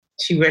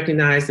she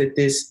recognized that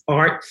this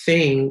art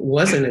thing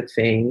wasn't a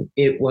thing.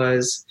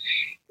 It's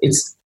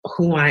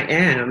who I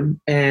am.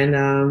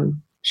 And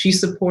she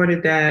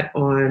supported that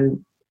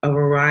on a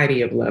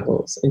variety of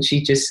levels. And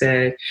she just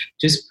said,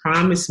 just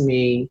promise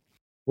me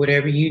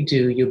whatever you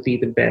do, you'll be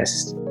the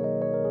best.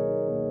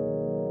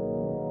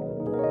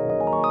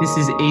 This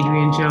is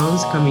Adrienne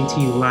Jones coming to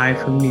you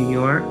live from New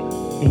York,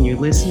 and you're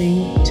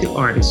listening to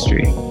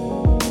Artistry.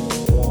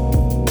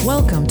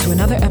 Welcome to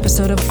another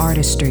episode of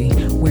Artistry,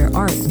 where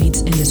art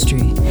meets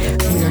industry.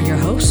 We are your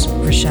hosts,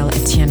 Rochelle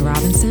Etienne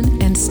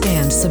Robinson and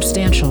Stan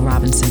Substantial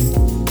Robinson.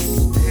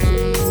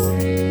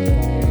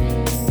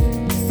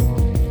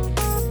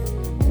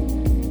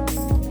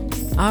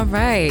 All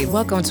right,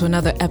 welcome to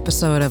another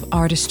episode of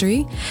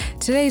Artistry.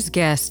 Today's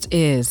guest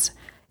is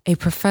a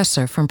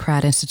professor from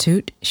Pratt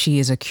Institute. She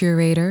is a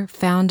curator,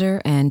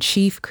 founder, and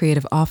chief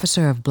creative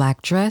officer of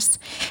Black Dress,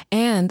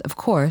 and, of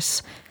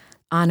course,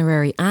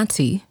 honorary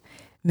auntie,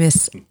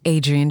 Miss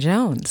Adrienne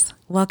Jones.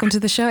 Welcome to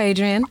the show,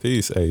 Adrienne.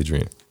 Peace,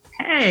 Adrienne.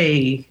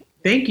 Hey,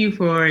 thank you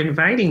for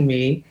inviting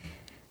me.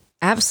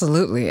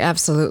 Absolutely,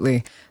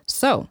 absolutely.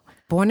 So,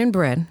 born and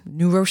bred,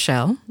 New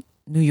Rochelle,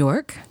 New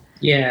York.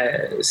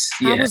 Yes.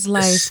 How was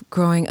life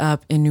growing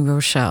up in New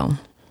Rochelle?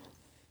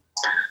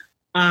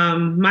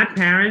 My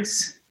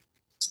parents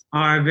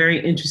are very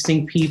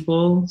interesting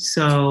people.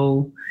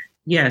 So,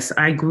 yes,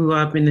 I grew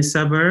up in the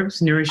suburbs.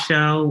 New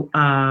Rochelle,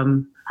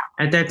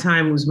 at that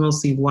time, it was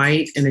mostly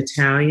white and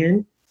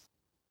Italian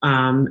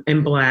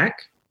and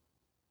Black.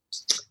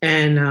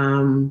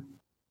 And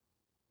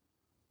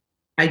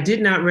I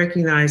did not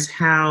recognize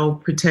how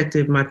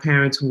protective my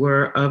parents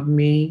were of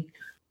me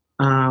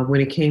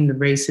when it came to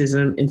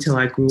racism until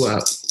I grew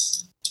up.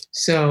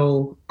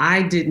 So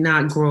I did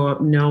not grow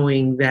up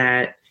knowing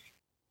that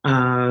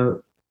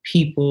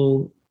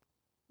people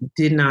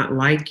did not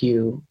like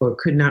you or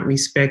could not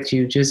respect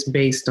you just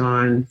based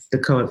on the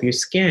color of your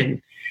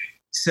skin.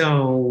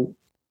 So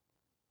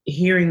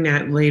hearing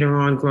that later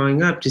on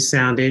growing up just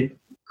sounded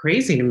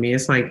crazy to me.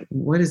 It's like,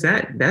 what is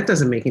that? That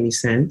doesn't make any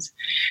sense.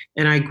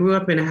 And I grew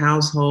up in a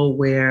household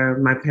where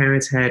my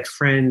parents had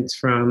friends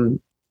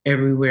from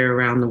everywhere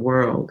around the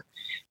world.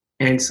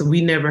 And so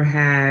we never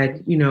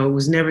had, it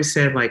was never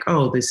said like,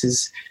 oh, this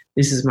is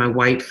my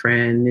white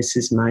friend, this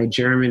is my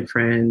German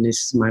friend,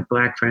 this is my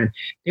Black friend.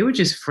 They were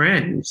just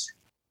friends.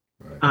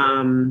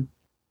 Right.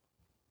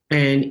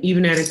 And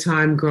even at a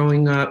time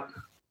growing up,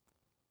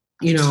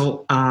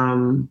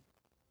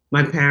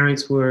 my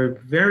parents were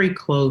very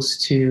close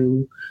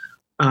to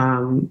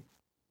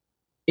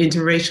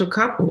interracial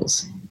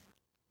couples.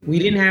 We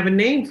didn't have a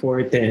name for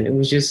it then. It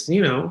was just,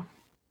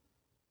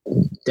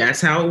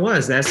 that's how it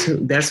was. That's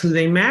who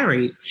they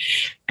married.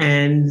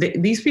 And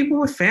these people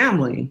were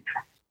family.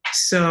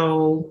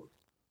 So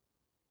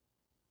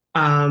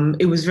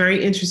it was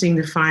very interesting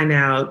to find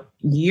out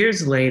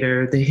years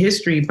later the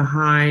history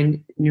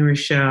behind New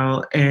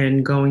Rochelle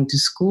and going to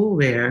school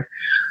there,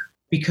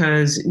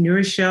 because New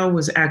Rochelle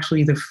was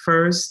actually the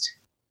first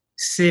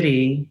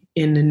city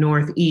in the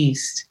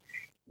Northeast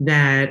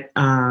that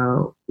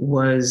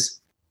was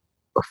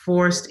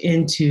forced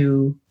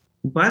into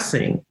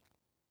busing.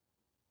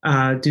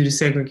 Due to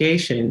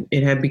segregation.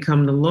 It had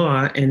become the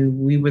law, and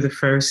we were the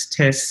first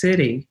test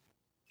city.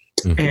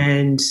 Mm-hmm.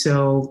 And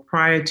so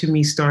prior to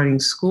me starting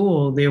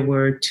school, there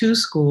were two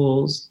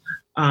schools.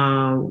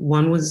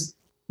 One was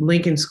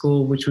Lincoln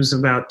School, which was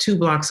about 2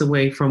 blocks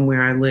away from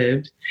where I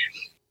lived,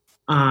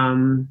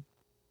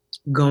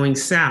 going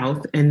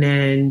south. And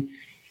then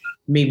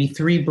maybe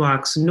 3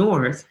 blocks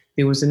north,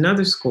 there was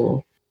another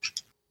school.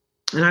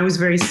 And I was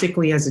very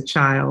sickly as a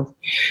child.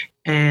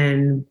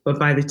 But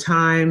by the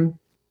time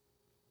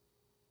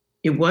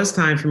it was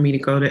time for me to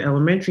go to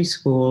elementary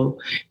school,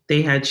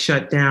 they had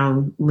shut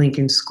down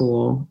Lincoln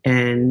School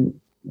and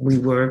we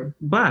were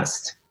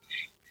bused.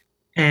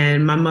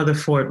 And my mother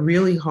fought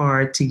really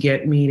hard to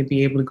get me to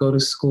be able to go to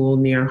school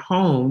near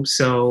home.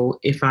 So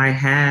if I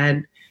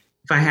had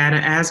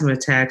an asthma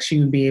attack, she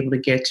would be able to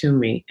get to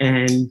me.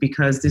 And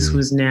because this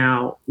was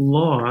now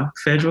law,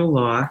 federal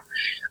law,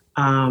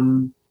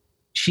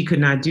 she could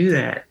not do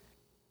that.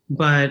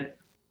 But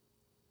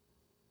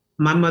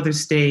my mother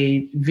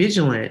stayed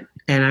vigilant.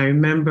 And I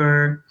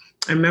remember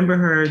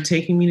her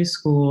taking me to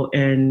school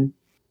and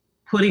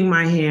putting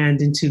my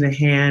hand into the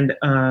hand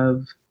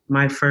of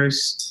my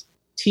first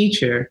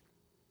teacher.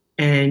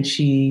 And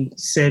she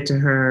said to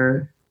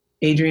her,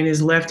 Adrienne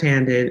is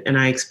left-handed, and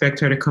I expect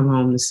her to come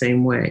home the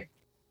same way.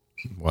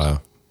 Wow.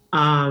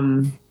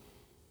 And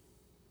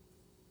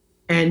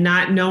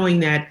not knowing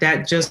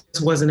that just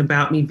wasn't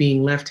about me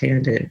being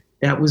left-handed.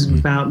 That was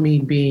about me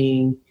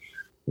being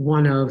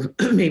one of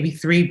maybe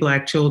 3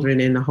 Black children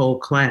in the whole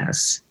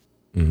class.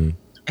 Mm-hmm.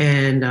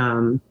 And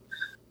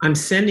I'm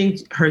sending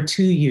her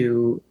to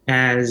you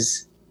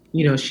as,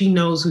 she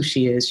knows who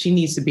she is. She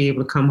needs to be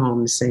able to come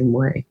home the same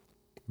way.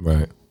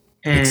 Right.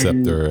 And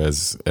accept her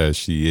as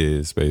she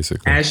is,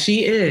 basically. As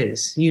she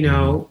is,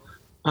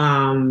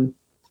 Mm-hmm.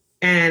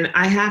 And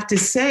I have to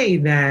say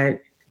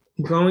that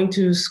going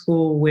to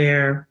school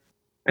where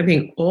I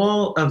think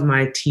all of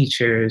my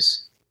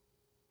teachers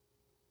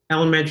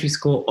elementary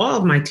school, all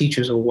of my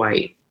teachers were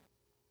white.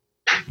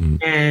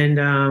 And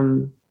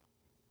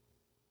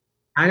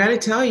I got to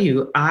tell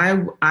you,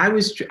 I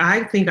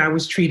think I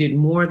was treated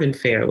more than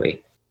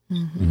fairly.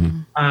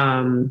 And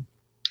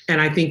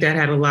I think that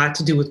had a lot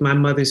to do with my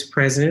mother's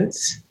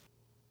presence.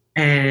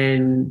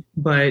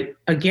 But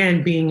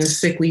again, being a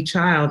sickly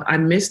child, I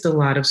missed a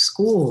lot of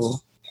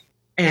school.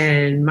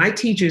 And my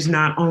teachers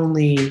not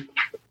only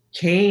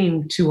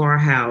came to our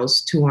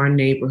house, to our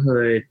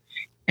neighborhood,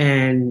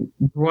 and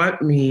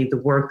brought me the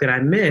work that I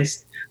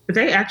missed, but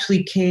they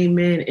actually came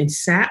in and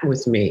sat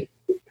with me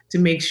to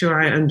make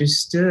sure I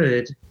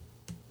understood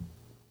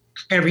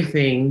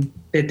everything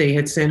that they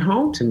had sent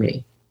home to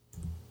me.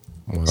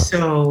 Wow.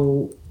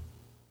 So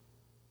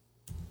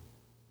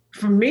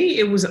for me,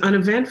 it was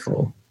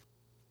uneventful.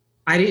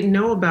 I didn't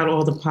know about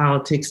all the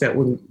politics that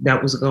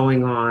was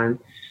going on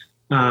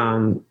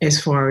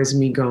as far as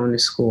me going to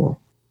school.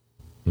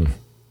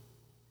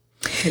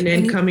 And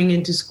then coming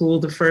into school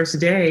the first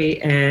day,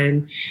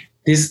 and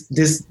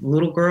this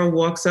little girl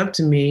walks up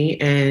to me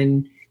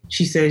and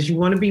she says, "You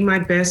want to be my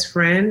best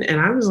friend?" And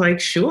I was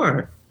like,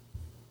 "Sure."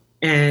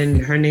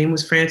 And her name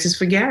was Frances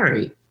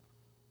Figari,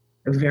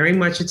 very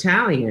much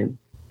Italian.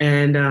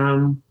 And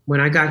when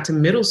I got to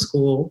middle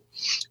school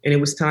and it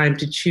was time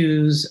to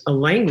choose a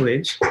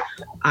language,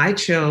 I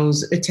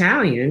chose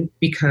Italian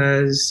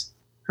because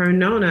her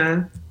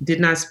Nonna did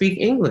not speak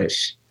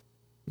English.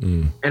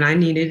 And I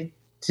needed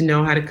to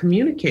know how to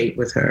communicate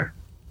with her.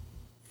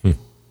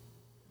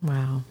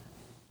 Wow.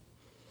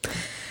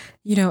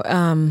 You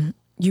know,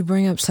 you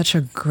bring up such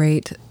a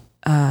great,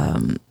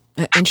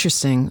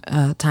 interesting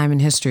time in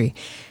history,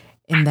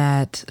 in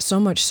that so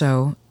much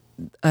so,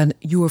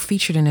 you were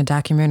featured in a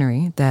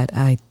documentary that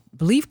I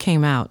believe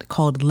came out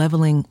called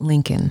Leveling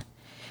Lincoln.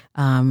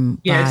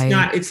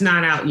 It's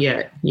not out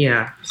yet.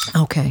 Yeah.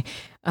 Okay.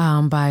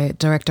 By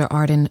director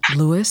Arden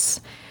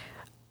Lewis.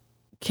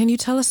 Can you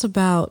tell us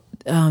about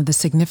the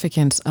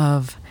significance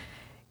of,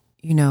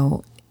 you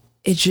know,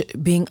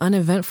 it being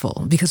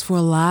uneventful? Because for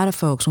a lot of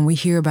folks, when we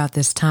hear about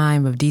this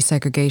time of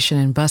desegregation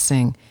and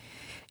busing,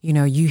 you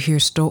know, you hear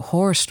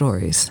horror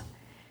stories.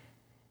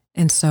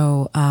 And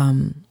so...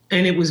 and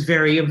it was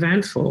very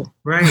eventful,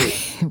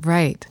 right?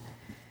 Right.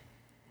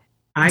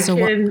 I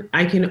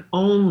can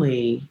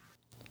only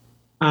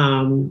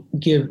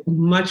give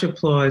much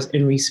applause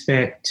and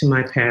respect to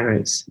my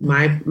parents.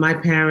 My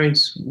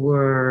parents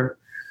were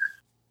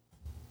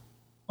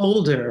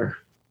older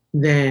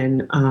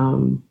than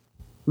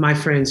my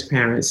friends'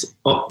 parents,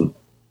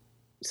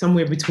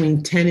 somewhere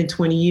between 10 and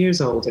 20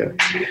 years older.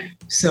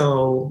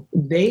 So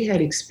they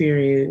had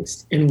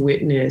experienced and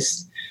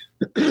witnessed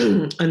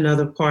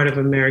another part of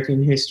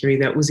American history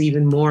that was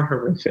even more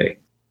horrific.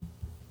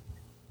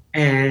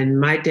 And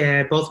my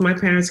dad, both my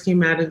parents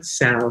came out of the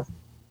South,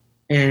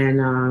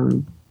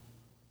 and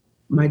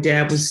my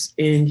dad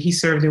he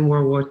served in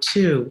World War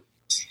II.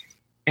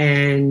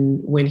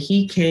 And when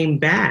he came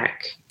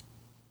back,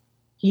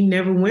 he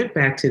never went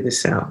back to the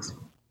South.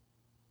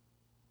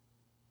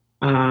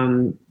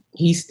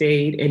 He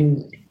stayed,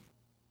 and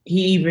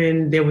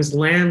there was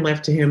land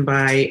left to him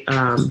by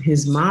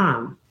his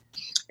mom.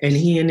 And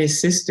he and his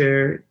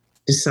sister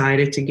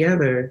decided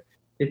together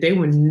that they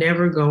were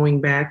never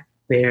going back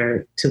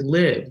there to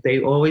live.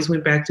 They always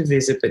went back to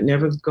visit, but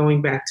never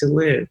going back to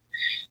live.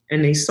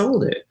 And they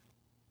sold it.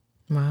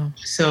 Wow.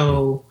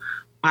 So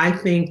I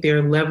think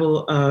their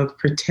level of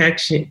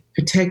protecting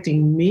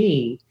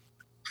me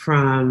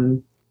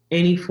from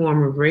any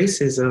form of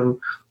racism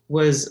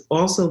was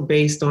also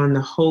based on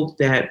the hope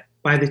that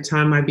by the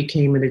time I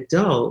became an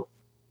adult,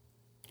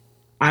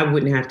 I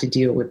wouldn't have to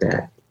deal with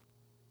that.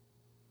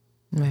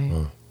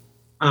 Right.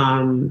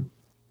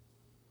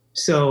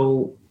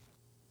 So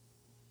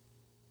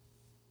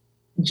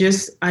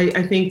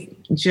I think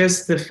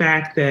just the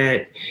fact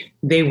that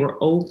they were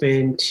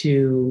open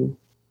to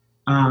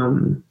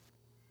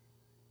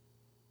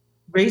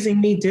raising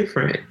me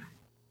different.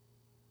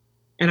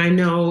 And I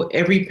know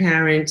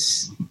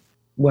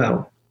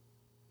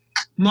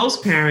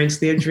most parents,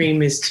 their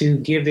dream is to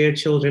give their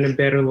children a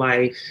better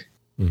life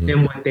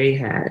than what they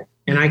had.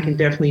 And I can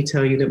definitely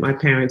tell you that my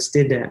parents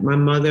did that. My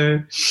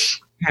mother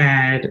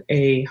had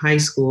a high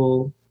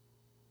school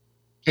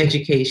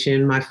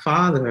education. My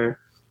father,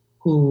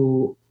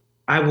 who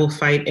I will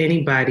fight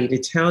anybody to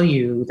tell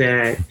you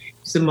that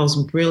he's the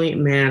most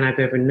brilliant man I've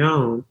ever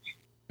known.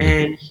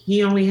 And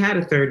he only had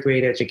a third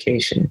grade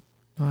education.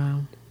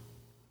 Wow.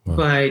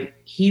 But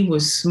he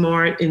was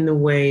smart in the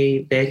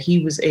way that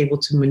he was able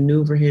to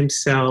maneuver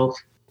himself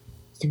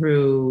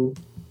through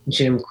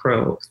Jim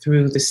Crow,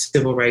 through the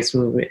civil rights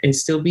movement, and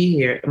still be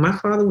here. And my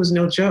father was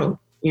no joke.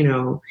 You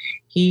know,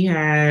 he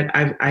had,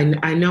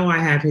 I know I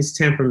have his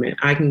temperament.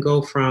 I can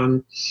go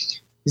from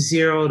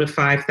 0 to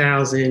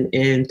 5,000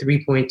 in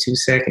 3.2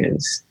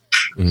 seconds.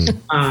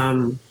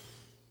 And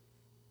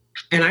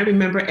I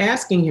remember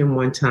asking him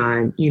one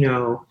time, you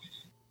know,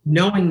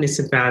 knowing this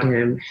about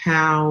him,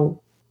 how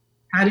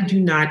did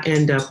you not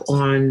end up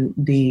on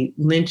the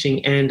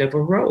lynching end of a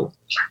rope?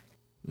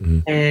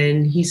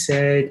 And he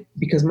said,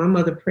 because my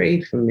mother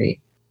prayed for me.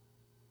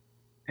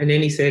 And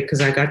then he said,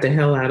 because I got the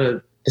hell out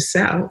of the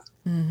South,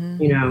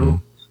 you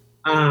know.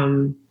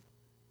 And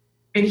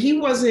he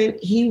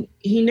wasn't, he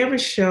never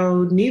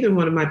showed, neither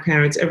one of my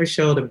parents ever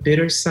showed a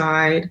bitter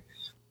side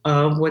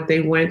of what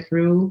they went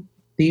through.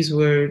 These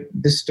were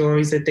the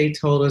stories that they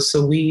told us.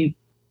 So we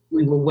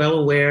were well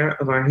aware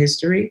of our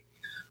history.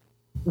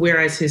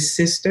 Whereas his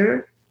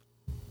sister,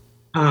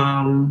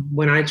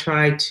 when I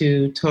tried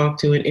to talk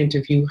to and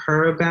interview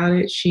her about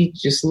it, she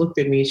just looked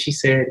at me and she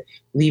said,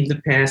 leave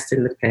the past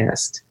in the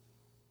past.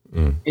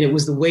 And it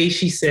was the way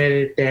she said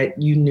it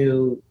that you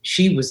knew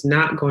she was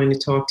not going to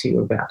talk to you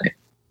about it.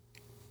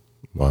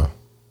 Wow.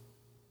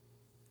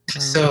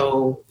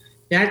 So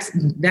that's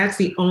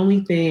the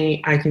only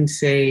thing I can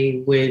say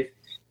with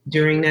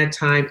during that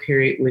time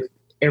period with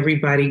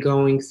everybody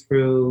going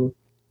through,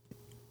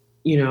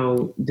 you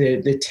know,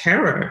 the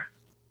terror,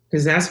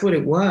 because that's what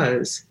it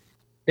was,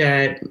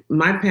 that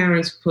my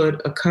parents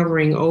put a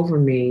covering over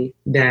me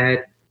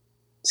that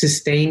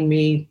sustained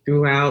me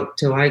throughout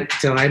till I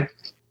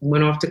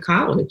went off to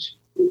college.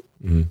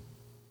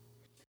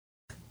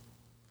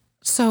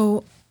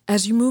 So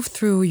as you moved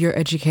through your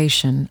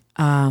education,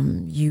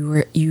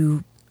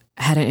 you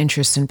had an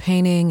interest in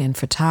painting and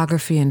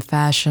photography and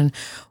fashion.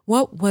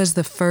 What was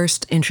the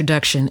first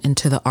introduction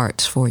into the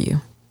arts for you?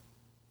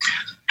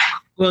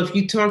 Well, if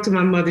you talk to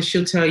my mother,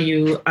 she'll tell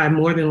you I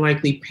more than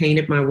likely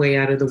painted my way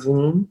out of the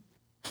womb.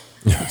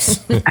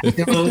 Yes.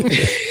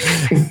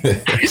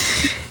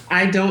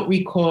 I don't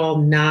recall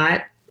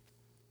not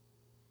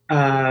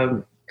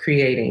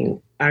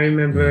creating. I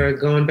remember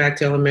going back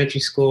to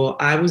elementary school,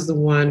 I was the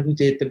one who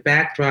did the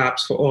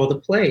backdrops for all the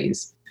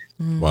plays.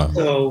 Wow.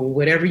 So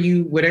whatever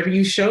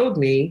you showed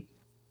me,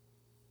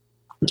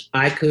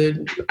 I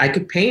could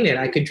paint it,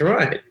 I could draw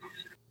it.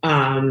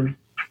 And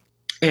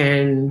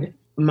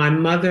my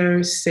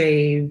mother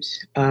saved,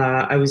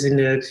 I was in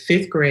the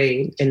 5th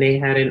grade and they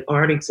had an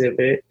art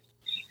exhibit.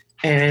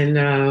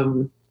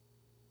 And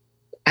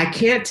I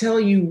can't tell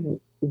you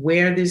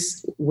where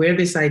this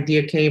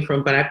idea came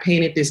from, but I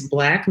painted this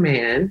black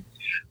man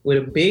with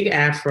a big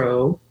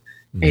afro,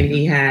 and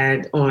he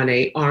had on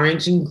a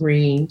orange and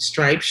green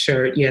striped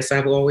shirt. Yes,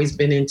 I've always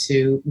been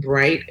into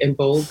bright and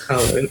bold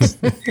colors.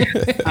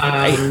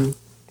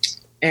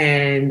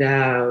 And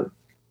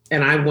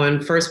I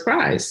won first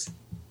prize.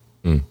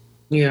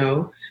 You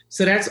know,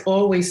 so that's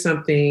always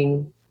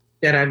something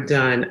that I've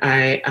done.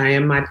 I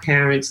am my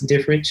parents'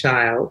 different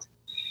child,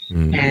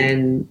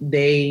 and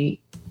they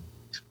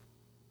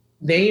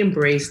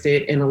embraced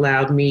it and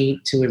allowed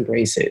me to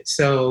embrace it.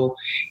 So,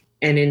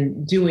 and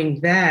in doing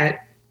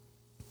that,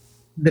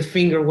 the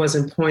finger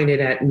wasn't pointed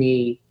at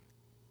me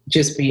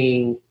just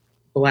being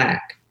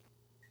Black.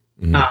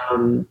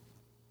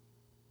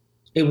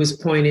 It was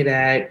pointed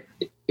at,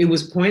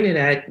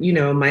 you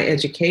know, my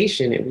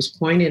education. It was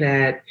pointed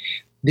at,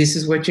 this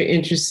is what you're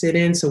interested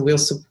in, so we'll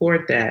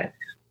support that.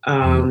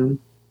 And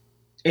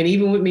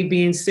even with me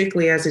being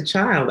sickly as a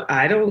child,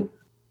 I don't,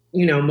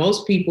 you know,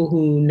 most people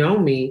who know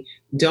me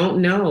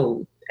don't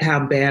know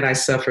how bad I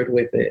suffered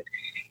with it.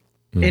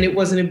 And it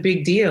wasn't a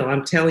big deal.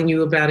 I'm telling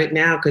you about it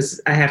now because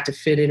I have to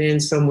fit it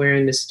in somewhere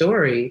in the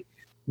story,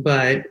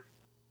 but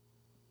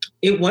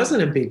it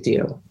wasn't a big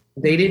deal.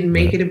 They didn't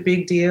make it a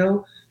big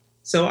deal,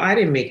 so I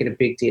didn't make it a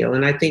big deal.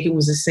 And I think it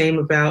was the same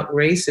about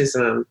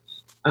racism.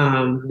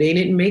 They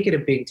didn't make it a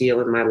big deal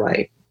in my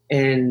life,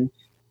 and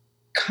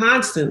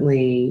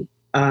constantly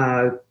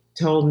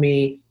told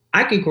me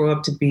I could grow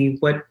up to be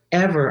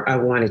whatever I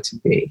wanted to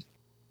be.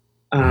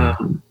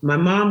 My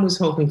mom was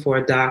hoping for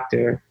a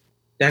doctor.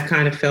 That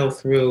kind of fell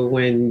through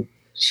when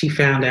she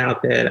found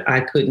out that I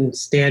couldn't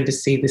stand to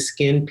see the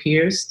skin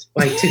pierced.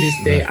 Like to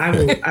this day,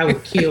 I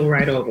would keel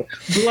right over.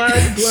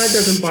 Blood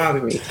doesn't bother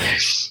me,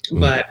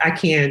 but I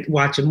can't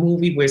watch a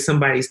movie where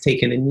somebody's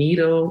taking a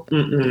needle.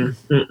 And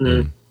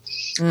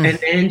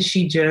then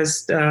she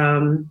just,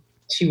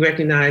 she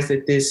recognized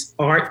that this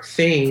art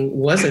thing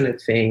wasn't a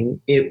thing.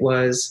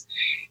 It's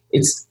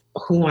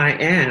who I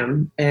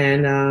am.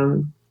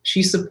 And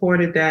she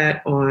supported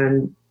that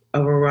on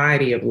a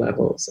variety of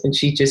levels. And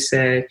she just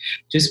said,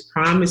 just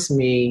promise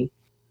me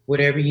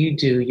whatever you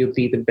do, you'll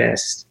be the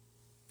best.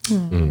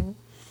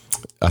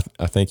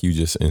 I think you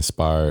just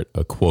inspired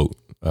a quote.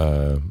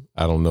 I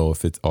don't know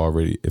if it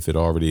already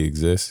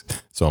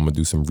exists. So I'm gonna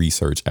do some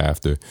research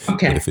after.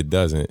 Okay. But if it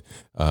doesn't,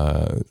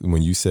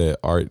 when you said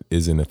art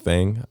isn't a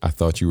thing, I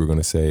thought you were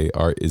gonna say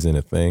art isn't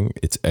a thing,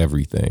 it's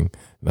everything.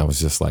 And I was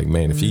just like,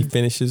 man, if he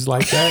finishes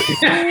like that,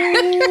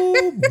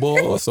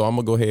 boy. So I'm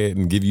gonna go ahead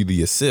and give you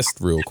the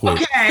assist real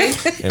quick. Okay.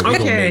 And we're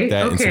gonna make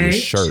that into a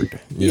shirt.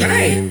 You know what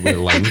I mean?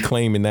 We're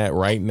claiming that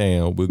right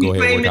now. We'll go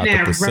ahead and work out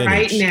the percentage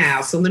right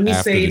now. So let me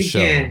say it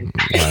again.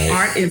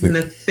 Art isn't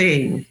a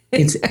thing.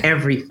 It's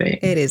everything.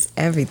 It is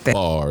everything.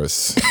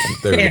 Bars.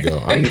 There we go.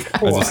 I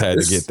just had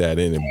to get that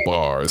in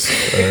bars.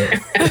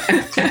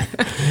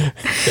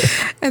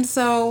 And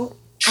so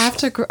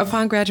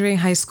Upon graduating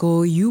high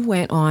school, you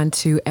went on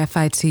to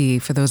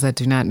FIT, for those that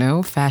do not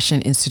know,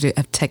 Fashion Institute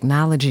of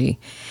Technology.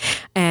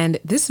 And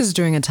this is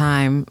during a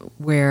time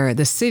where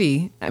the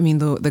city,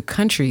 the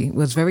country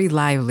was very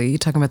lively. You're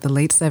talking about the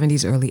late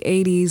 70s, early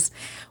 80s.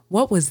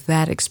 What was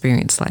that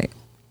experience like?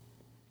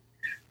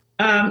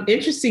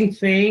 Interesting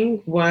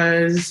thing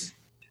was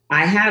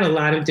I had a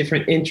lot of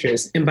different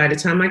interests. And by the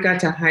time I got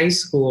to high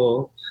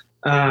school,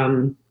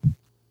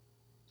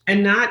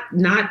 and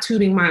not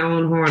tooting my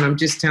own horn, I'm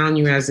just telling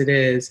you as it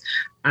is,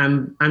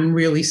 I'm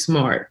really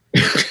smart.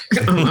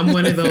 I'm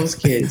one of those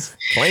kids.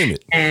 Claim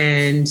it.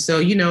 And so,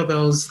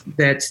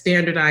 that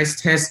standardized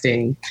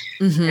testing,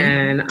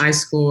 and I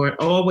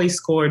always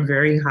scored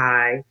very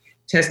high.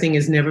 Testing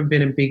has never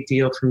been a big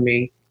deal for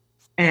me.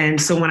 And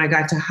so when I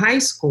got to high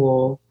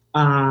school,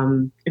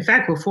 in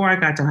fact, before I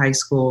got to high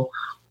school,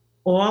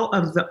 all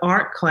of the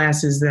art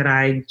classes that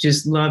I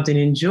just loved and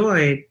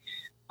enjoyed,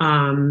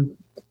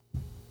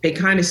 they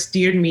kind of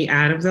steered me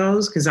out of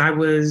those because I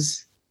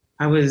was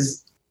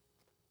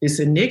this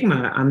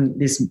enigma. I'm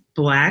this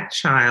Black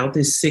child,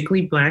 this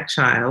sickly Black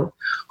child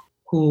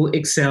who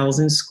excels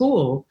in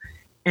school.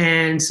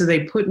 And so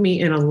they put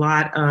me in a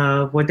lot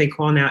of what they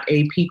call now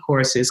AP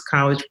courses,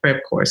 college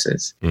prep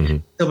courses. Mm-hmm.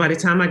 So by the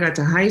time I got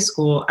to high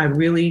school, I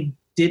really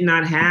did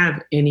not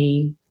have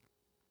any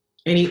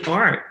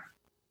art.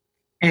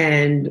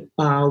 And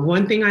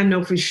one thing I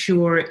know for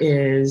sure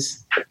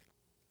is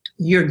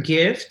your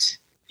gift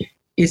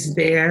is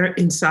there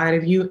inside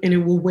of you and it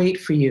will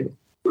wait for you.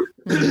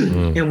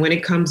 Mm-hmm. And when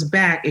it comes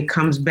back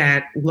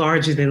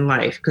larger than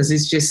life because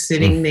it's just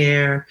sitting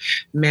there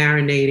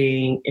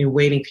marinating and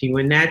waiting for you.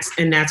 And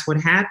that's what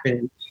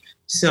happened.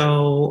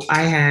 So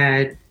I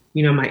had,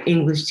 my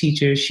English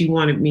teacher, she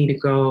wanted me to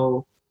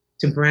go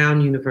to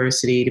Brown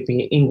University to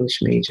be an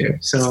English major.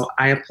 So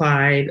I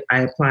applied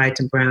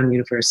to Brown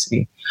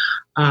University.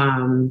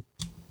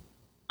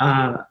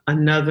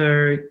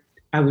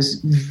 I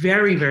was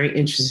very, very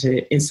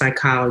interested in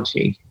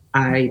psychology.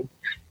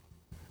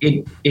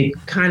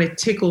 It kind of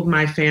tickled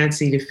my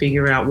fancy to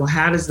figure out, well,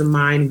 how does the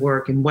mind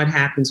work and what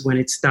happens when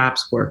it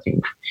stops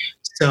working?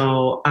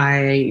 So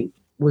I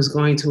was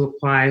going to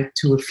apply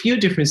to a few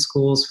different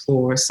schools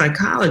for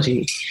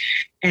psychology.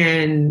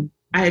 And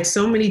I had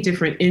so many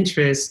different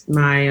interests.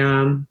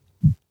 My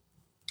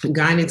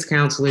guidance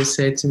counselor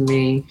said to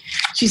me,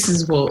 she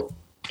says, well,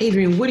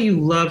 Adrienne, what do you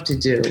love to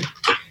do?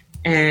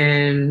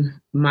 And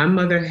my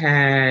mother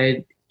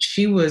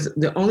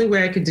the only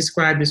way I could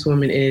describe this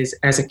woman is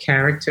as a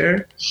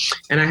character.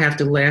 And I have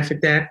to laugh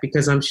at that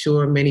because I'm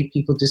sure many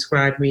people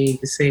describe me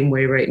the same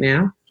way right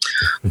now.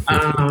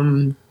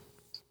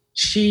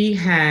 She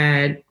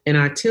had an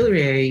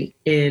atelier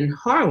in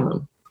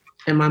Harlem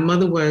and my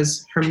mother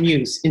was her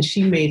muse and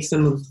she made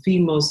some of the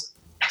most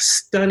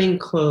stunning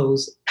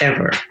clothes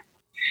ever.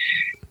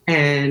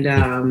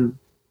 And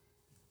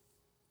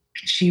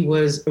she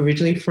was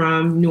originally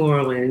from New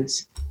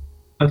Orleans,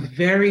 a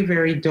very,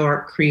 very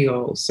dark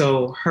Creole.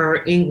 So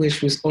her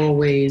English was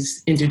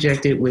always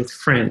interjected with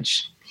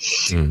French.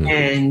 Mm-hmm.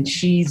 And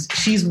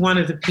she's one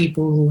of the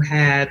people who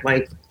had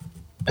like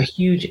a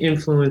huge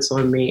influence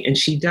on me. And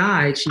she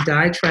died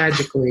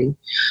tragically.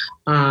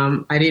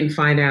 I didn't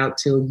find out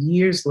till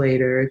years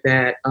later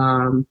that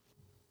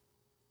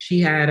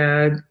she had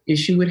an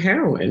issue with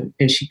heroin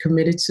and she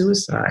committed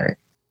suicide.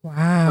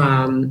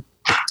 Wow.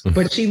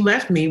 But she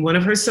left me one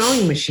of her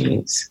sewing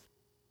machines.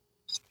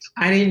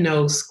 I didn't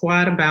know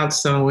squat about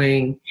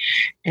sewing.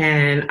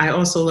 And I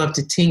also love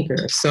to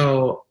tinker.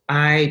 So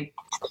I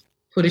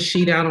put a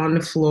sheet out on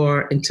the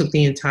floor and took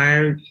the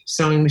entire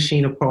sewing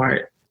machine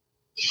apart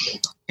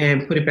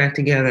and put it back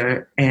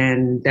together.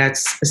 And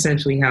that's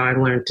essentially how I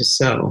learned to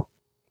sew.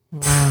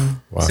 Wow.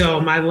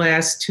 So my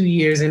last 2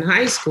 years in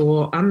high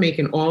school, I'm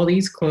making all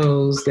these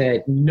clothes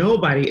that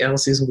nobody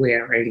else is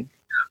wearing.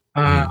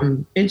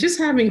 And just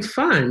having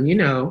fun,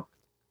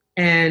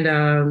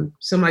 And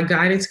so my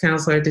guidance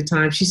counselor at the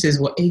time, she says,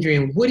 well,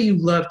 Adrienne, what do you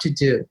love to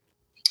do?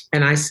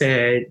 And I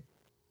said,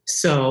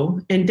 sew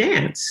and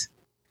dance.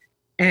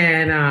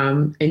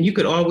 And you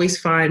could always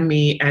find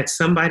me at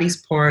somebody's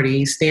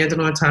party, standing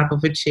on top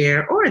of a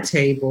chair or a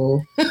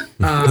table,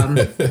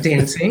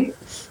 dancing.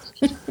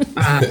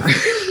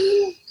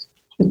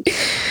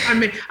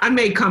 I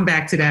may come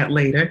back to that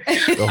later.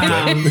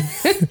 Okay.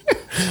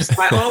 So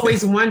I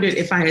always wondered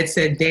if I had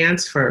said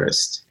dance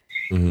first,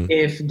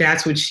 if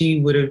that's what she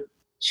would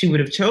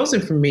have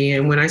chosen for me.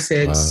 And when I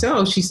said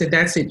so, she said,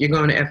 that's it, you're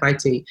going to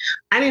FIT.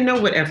 I didn't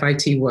know what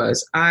FIT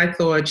was. I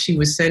thought she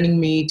was sending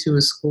me to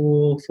a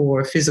school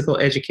for physical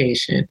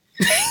education.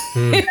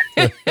 When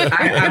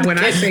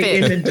I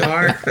say in the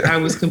dark, I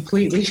was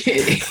completely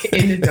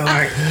in the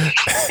dark.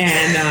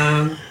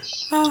 And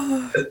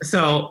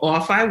so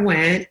off I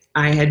went.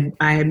 I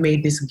had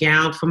made this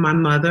gown for my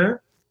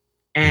mother.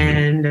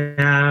 And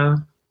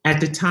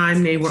at the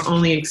time, they were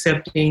only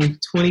accepting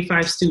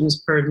 25 students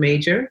per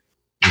major.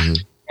 Mm-hmm.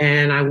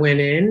 And I went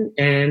in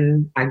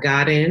and I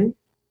got in.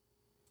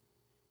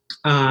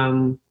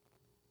 Some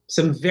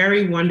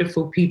very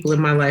wonderful people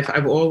in my life.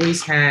 I've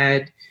always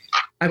had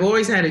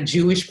a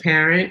Jewish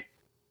parent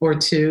or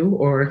 2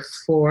 or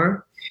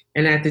 4.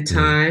 And at the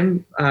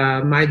time,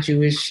 my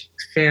Jewish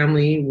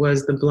family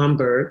was the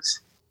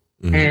Blumbergs.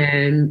 Mm-hmm.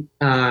 And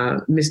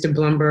Mr.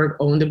 Blumberg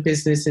owned a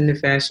business in the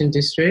Fashion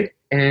District.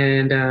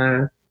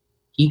 And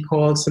he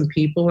called some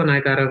people and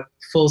I got a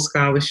full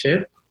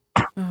scholarship.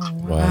 Oh,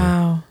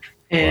 wow.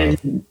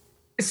 And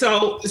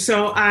so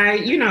I,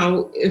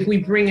 if we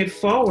bring it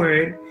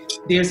forward,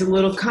 there's a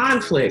little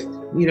conflict,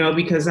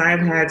 because I've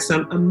had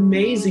some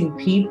amazing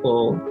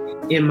people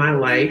in my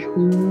life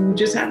who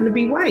just happen to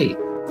be white.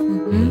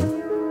 Mm-hmm.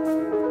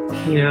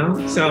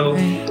 So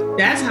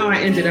that's how I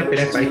ended up at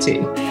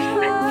FIT.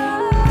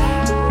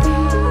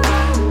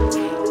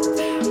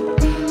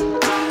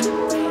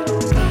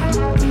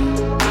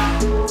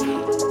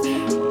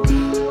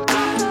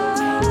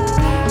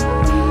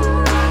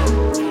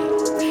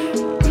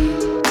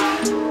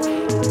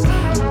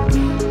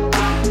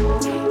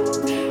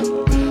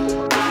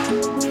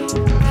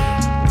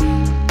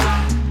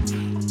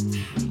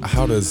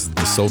 How does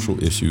the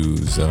social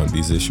issues,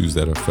 these issues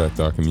that affect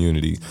our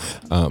community,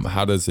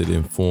 how does it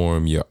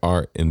inform your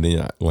art? And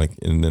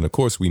then of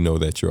course we know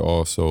that you're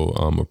also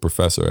a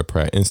professor at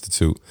Pratt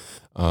Institute.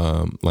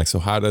 So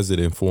how does it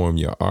inform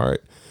your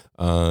art?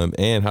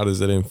 And how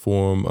does it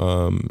inform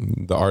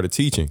the art of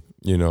teaching?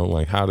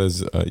 How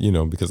does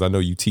because I know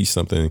you teach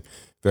something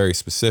very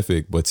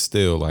specific, but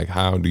still,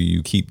 how do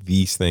you keep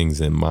these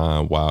things in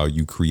mind while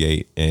you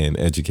create and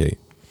educate?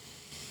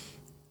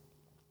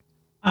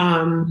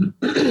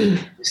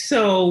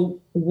 So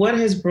what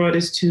has brought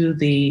us to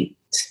the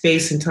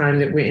space and time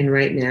that we're in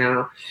right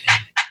now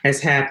has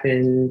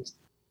happened,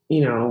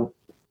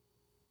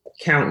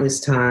 countless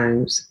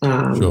times.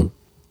 Sure.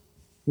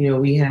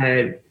 We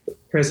had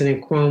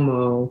President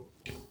Cuomo.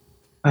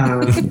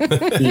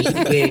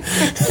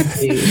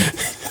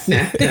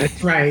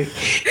 That's right.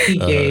 He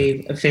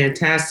gave a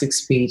fantastic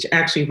speech,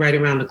 actually right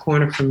around the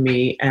corner from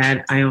me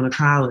at Iona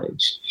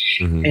College.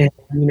 Mm-hmm. And,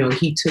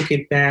 he took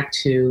it back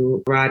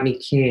to Rodney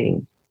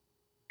King.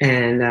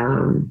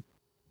 And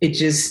it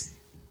just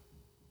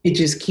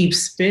keeps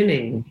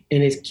spinning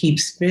and it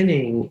keeps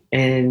spinning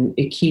and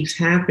it keeps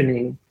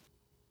happening.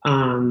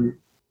 And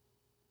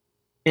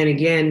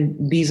again,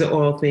 these are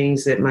all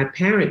things that my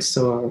parents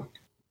saw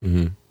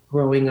mm-hmm.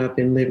 growing up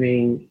and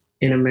living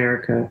in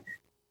America.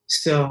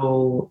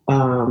 So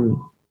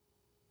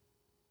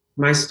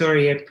my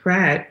story at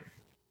Pratt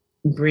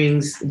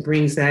brings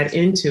that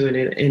into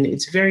it. And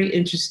it's very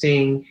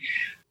interesting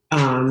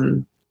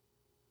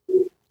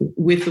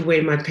with the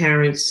way my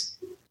parents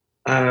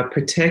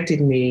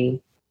protected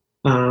me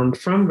from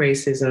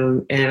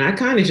racism. And I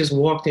kind of just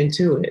walked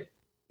into it.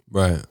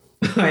 Right.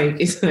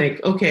 It's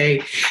like,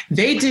 okay,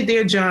 they did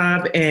their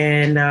job.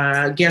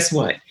 And guess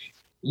what?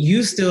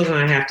 You still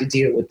gonna have to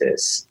deal with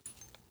this.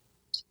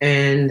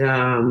 And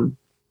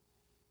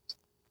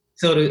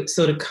so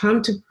to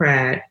come to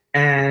Pratt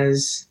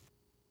as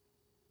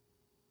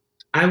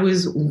I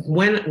was,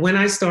 when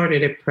I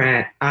started at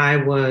Pratt, I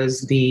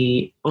was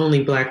the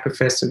only Black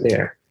professor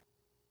there.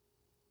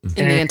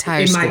 In the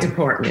entire school? In my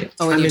department.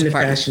 Oh, I'm in the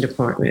fashion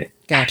department.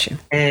 Gotcha.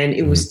 And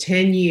it was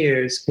 10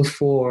 years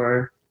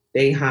before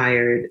they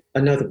hired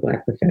another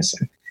Black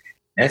professor.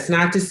 That's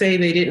not to say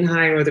they didn't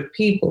hire other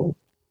people.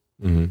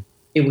 Mm-hmm.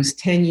 It was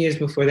 10 years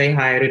before they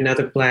hired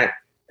another Black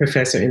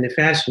professor in the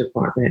fashion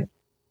department.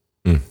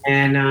 Mm.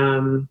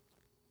 And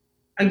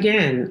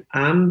again,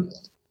 I'm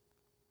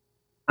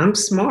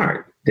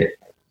smart.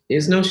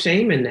 There's no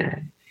shame in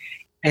that.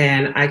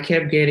 And I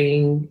kept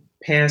getting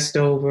passed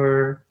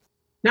over.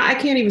 Now, I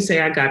can't even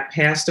say I got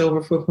passed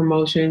over for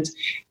promotions.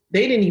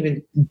 They didn't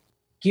even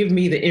give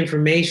me the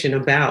information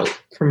about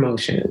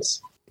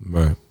promotions.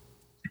 Right.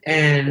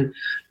 And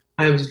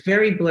I was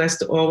very blessed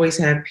to always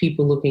have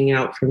people looking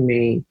out for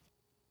me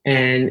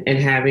and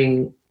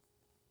having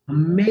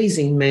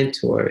amazing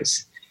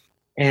mentors.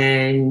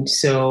 And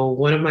so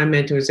one of my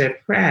mentors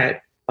at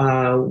Pratt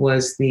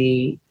was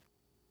the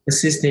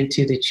assistant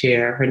to the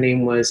chair. Her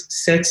name was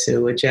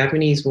Setsu, a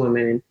Japanese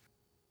woman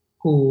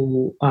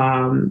who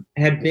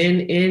had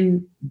been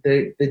in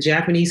the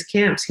Japanese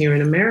camps here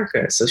in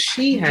America. So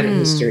she had a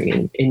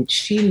history and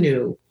she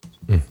knew,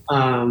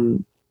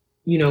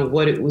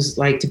 what it was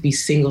like to be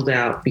singled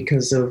out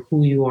because of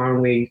who you are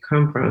and where you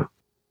come from.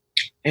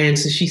 And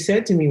so she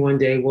said to me one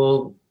day,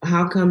 well,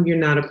 how come you're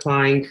not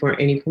applying for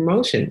any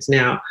promotions?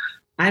 Now,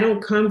 I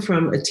don't come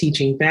from a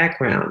teaching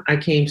background. I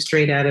came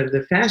straight out of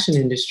the fashion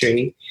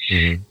industry.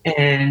 Mm-hmm.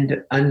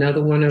 And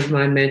another one of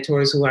my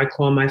mentors, who I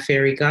call my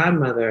fairy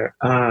godmother,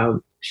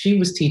 she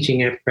was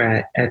teaching at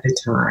Pratt at the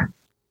time,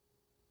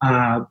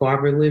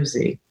 Barbara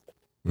Livesey.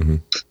 Mm-hmm.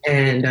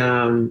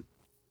 And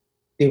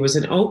there was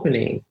an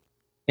opening.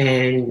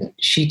 And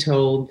she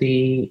told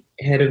the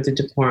head of the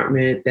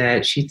department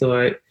that she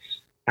thought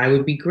I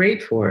would be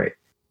great for it.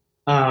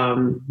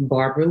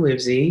 Barbara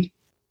Livesey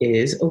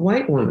is a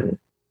white woman.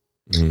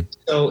 Mm-hmm.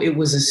 So it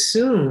was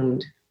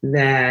assumed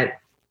that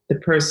the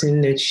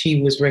person that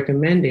she was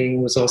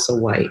recommending was also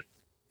white.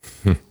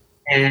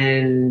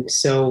 And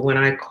so when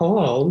I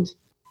called,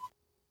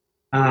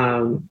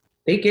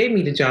 they gave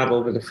me the job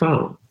over the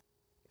phone.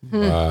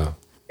 Wow.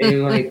 And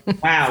you're like,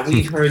 wow,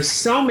 we've heard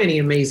so many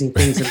amazing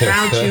things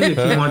about you. If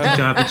you want the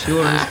job, it's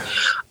yours.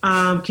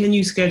 Can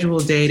you schedule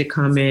a day to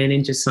come in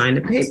and just sign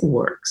the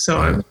paperwork? So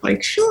I was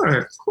like, sure,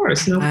 of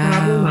course, no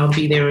problem. I'll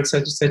be there on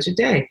such and such a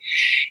day.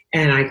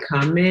 And I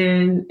come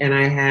in and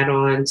I had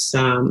on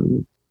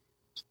some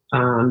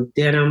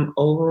denim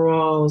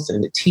overalls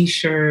and a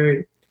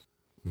t-shirt.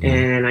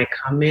 And I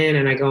come in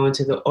and I go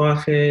into the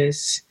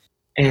office,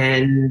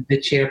 and the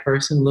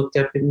chairperson looked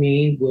up at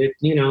me with,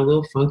 a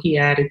little funky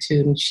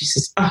attitude. And she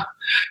says,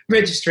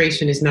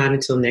 registration is not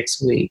until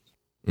next week.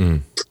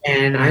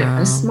 And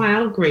I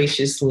smiled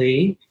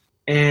graciously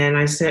and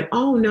I said,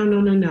 oh,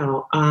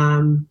 no.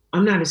 I'm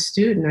not a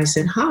student. I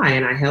said, hi.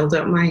 And I held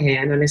up my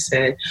hand and I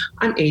said,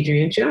 I'm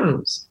Adrienne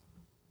Jones.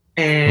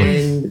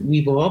 And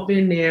we've all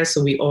been there,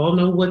 so we all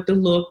know what the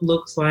look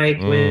looks like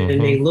when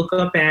they look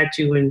up at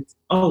you and,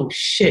 oh,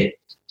 shit,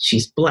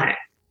 she's Black.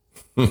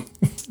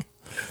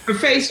 Her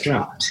face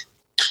dropped.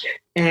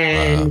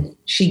 And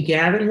she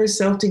gathered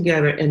herself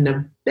together, and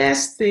the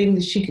best thing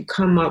that she could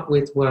come up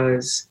with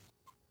was,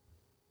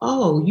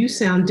 oh, you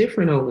sound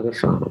different over the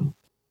phone.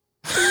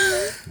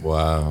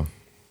 Wow.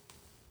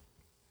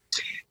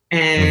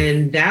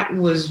 And that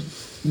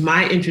was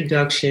my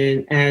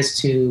introduction as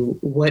to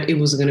what it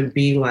was going to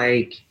be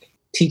like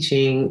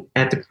teaching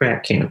at the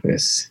Pratt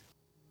campus.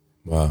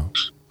 Wow.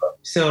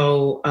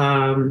 So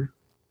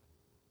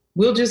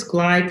we'll just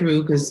glide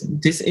through, because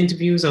this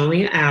interview is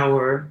only an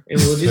hour, and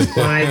we'll just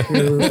glide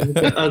through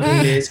the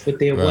ugliness, but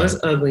there was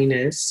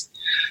ugliness.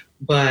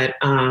 But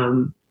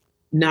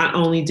not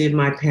only did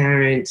my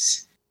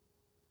parents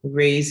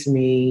raise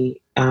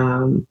me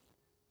and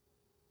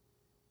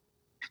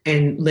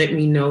let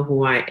me know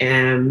who I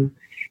am,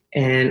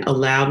 and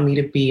allowed me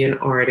to be an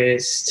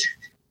artist,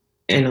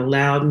 and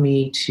allowed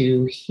me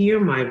to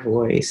hear my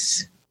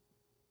voice.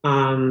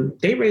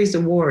 They raised a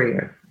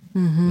warrior.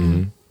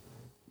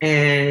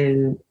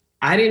 And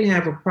I didn't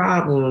have a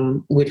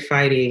problem with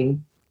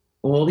fighting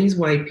all these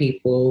white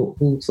people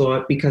who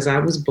thought because I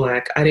was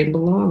Black, I didn't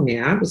belong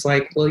there. I was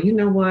like, well, you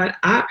know what?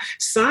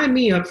 Sign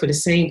me up for the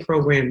same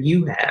program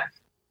you have.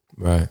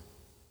 Right.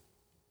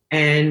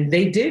 And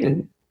they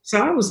didn't. So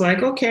I was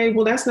like, okay,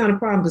 well, that's not a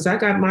problem, because I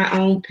got my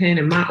own pen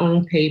and my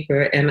own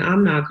paper, and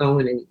I'm not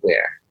going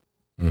anywhere.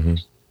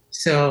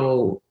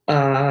 So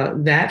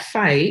that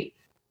fight,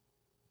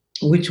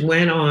 which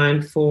went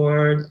on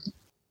for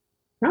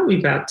probably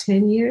about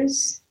 10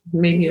 years,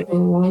 maybe a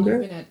little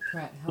longer,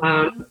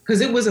 because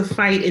it was a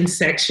fight in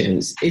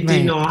sections. It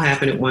didn't all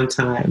happen at one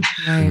time.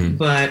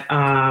 But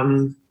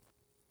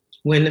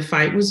when the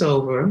fight was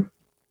over,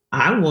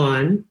 I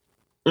won.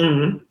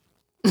 And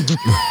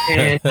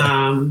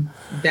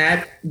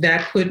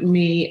that put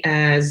me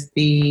as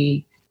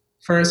the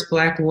first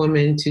Black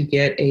woman to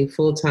get a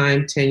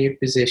full-time tenured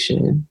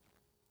position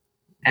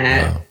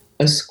at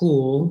a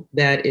school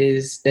that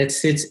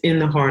sits in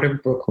the heart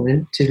of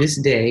Brooklyn to this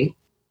day.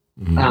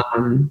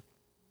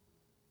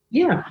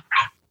 Yeah.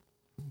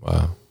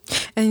 Wow.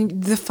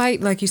 And the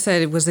fight, like you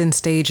said, it was in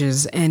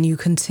stages, and you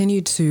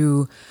continued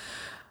to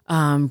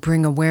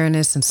bring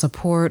awareness and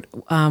support.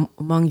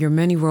 Among your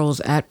many roles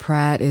at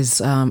Pratt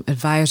is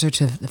advisor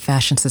to the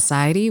Fashion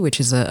Society, which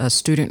is a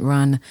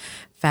student-run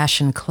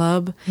fashion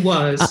club.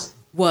 Was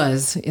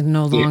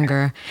no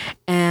longer.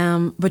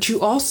 But you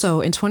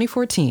also, in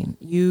 2014,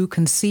 you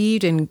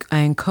conceived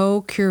and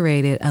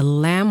co-curated a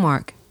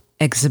landmark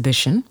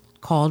exhibition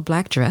called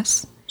Black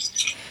Dress,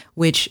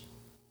 which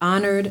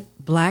honored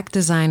Black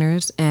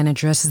designers and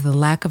addresses the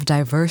lack of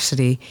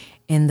diversity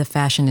in the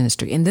fashion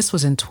industry. And this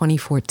was in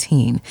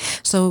 2014.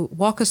 So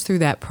walk us through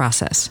that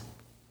process.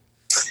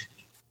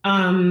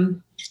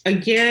 Again,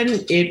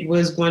 it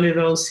was one of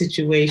those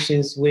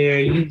situations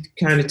where you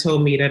kind of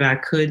told me that I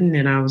couldn't,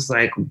 and I was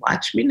like,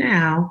 watch me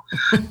now.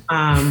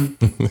 One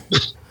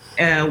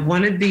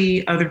of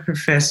the other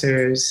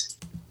professors,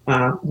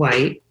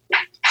 white,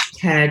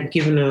 had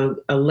given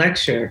a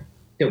lecture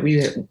that we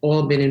had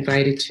all been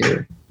invited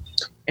to.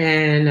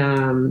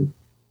 And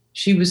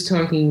she was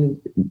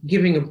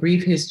giving a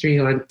brief history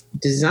on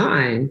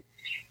design.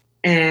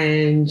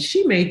 And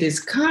she made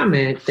this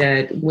comment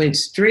that went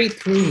straight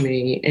through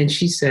me. And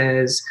she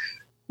says,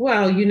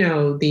 well,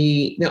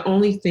 the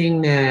only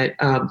thing that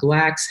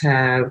Blacks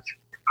have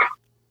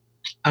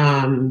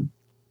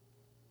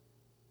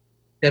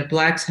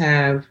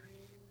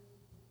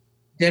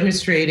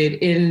demonstrated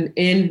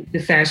in the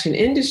fashion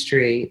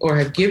industry, or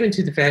have given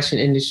to the fashion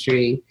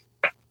industry,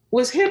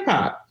 was hip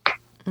hop.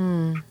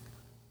 And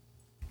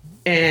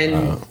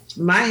when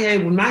my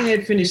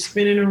head finished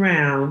spinning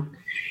around,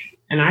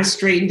 and I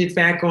straightened it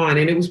back on,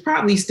 and it was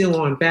probably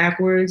still on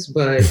backwards,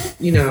 but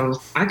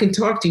I can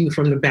talk to you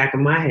from the back of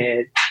my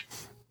head.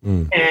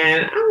 And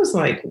I was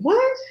like,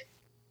 what?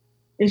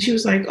 And she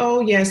was like,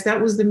 oh yes, that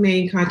was the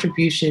main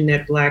contribution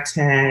that Blacks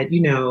had,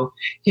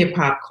 hip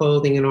hop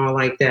clothing and all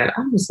like that.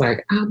 I was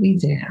like, I'll be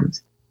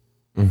damned.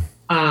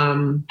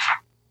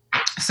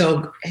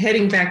 So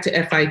heading back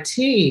to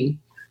FIT,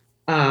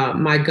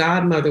 my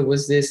godmother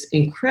was this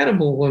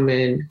incredible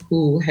woman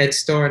who had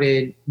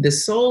started the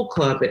Soul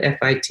Club at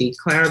FIT,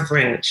 Clara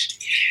Branch.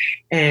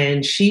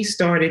 And she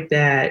started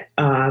that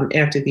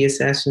after the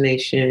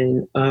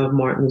assassination of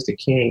Martin Luther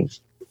King.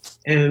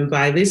 And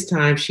by this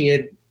time, she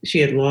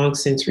had long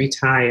since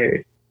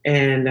retired.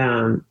 And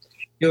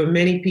there were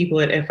many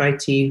people at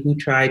FIT who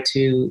tried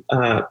to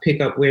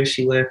pick up where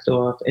she left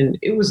off. And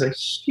it was a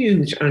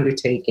huge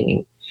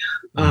undertaking.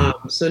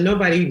 So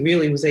nobody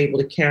really was able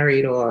to carry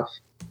it off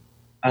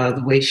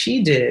the way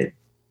she did.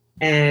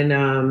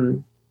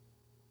 And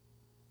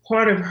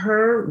part of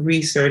her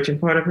research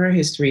and part of her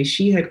history,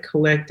 she had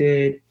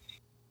collected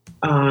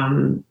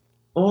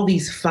all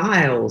these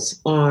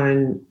files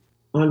on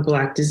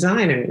Black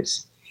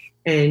designers.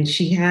 And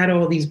she had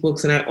all these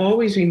books, and I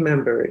always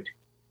remembered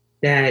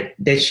that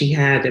she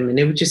had them. And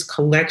they were just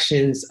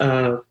collections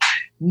of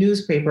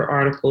newspaper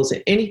articles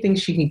and anything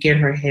she could get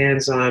her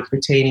hands on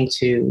pertaining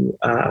to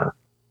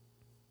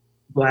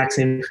Blacks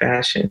in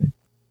fashion.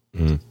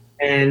 Mm.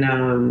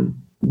 And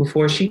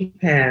before she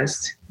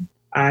passed,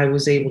 I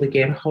was able to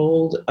get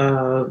hold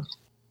of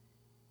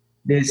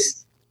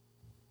this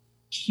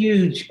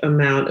huge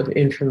amount of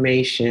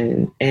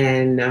information.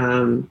 And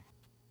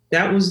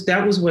that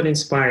was what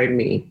inspired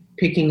me,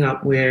 picking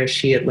up where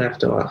she had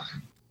left off.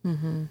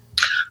 Mm-hmm.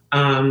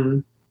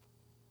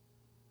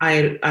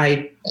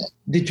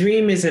 The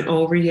dream isn't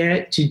over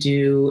yet to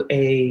do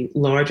a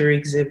larger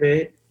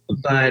exhibit,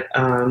 but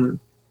I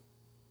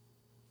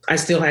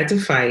still had to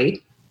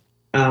fight.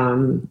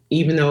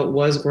 Even though it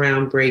was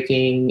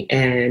groundbreaking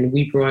and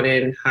we brought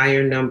in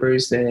higher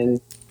numbers than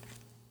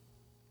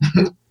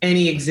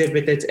any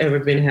exhibit that's ever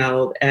been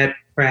held at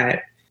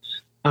Pratt.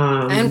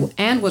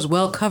 And was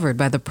well covered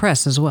by the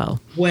press as well.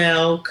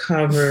 Well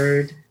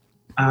covered.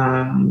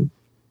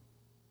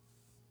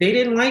 They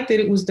didn't like that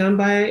it was done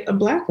by a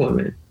Black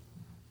woman,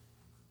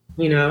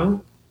 you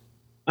know?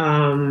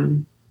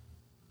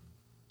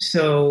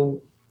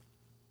 So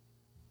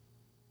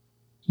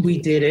we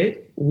did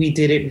it. We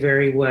did it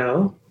very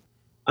well.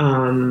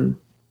 And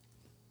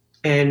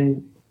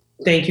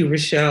thank you,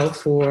 Rochelle,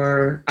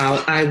 for,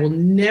 I will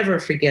never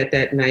forget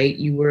that night.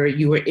 You were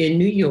in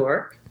New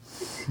York,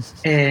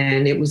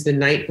 and it was the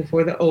night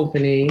before the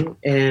opening.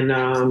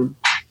 And,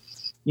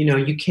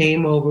 you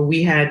came over.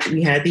 We had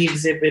the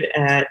exhibit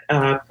at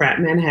Pratt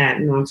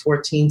Manhattan on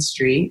 14th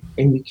Street,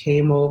 and you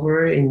came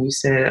over and you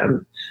said,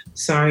 "I'm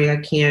sorry, I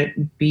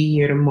can't be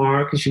here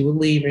tomorrow," because you were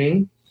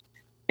leaving.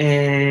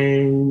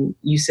 And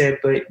you said,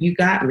 "But you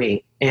got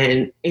me,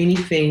 and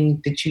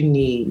anything that you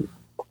need."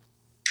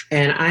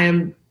 And I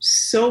am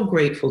so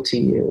grateful to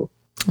you,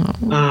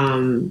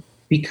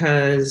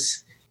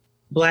 because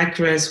Black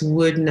dress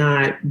would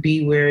not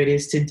be where it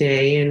is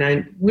today.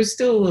 And we're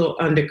still a little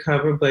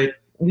undercover, but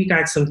we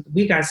got some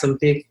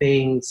big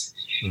things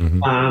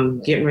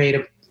getting ready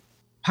to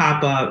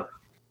pop up.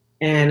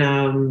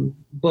 And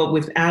but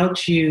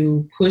without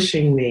you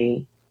pushing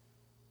me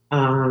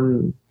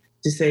to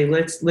say,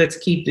 let's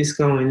keep this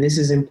going, this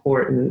is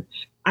important,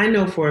 I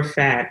know for a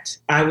fact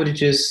I would have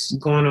just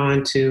gone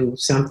on to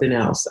something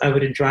else. I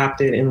would have dropped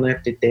it and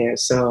left it there.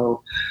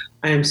 So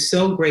I am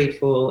so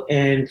grateful.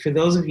 And for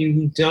those of you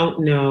who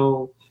don't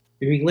know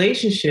the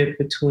relationship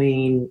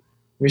between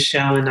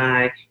Rochelle and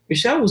I,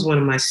 Rochelle was one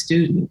of my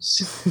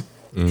students.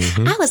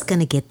 Mm-hmm. I was going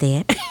to get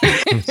there.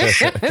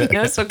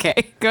 No, it's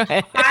okay. Go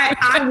ahead.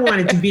 I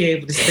wanted to be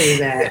able to say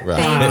that. Right.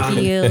 Thank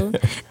you.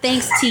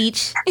 Thanks,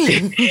 Teach.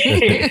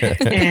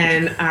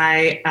 And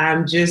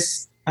I'm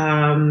just,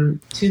 to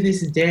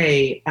this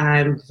day,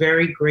 I'm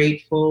very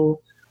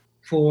grateful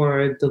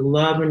for the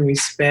love and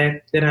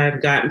respect that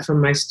I've gotten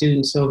from my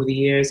students over the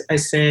years.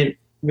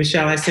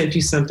 Rochelle, I sent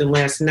you something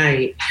last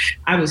night.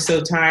 I was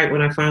so tired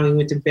when I finally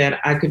went to bed,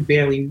 I could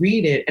barely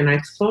read it. And I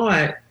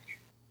thought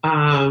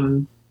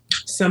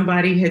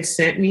somebody had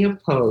sent me a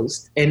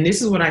post. And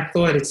this is what I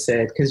thought it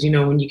said, because,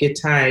 when you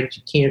get tired,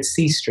 you can't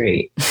see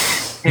straight.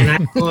 And I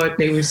thought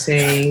they were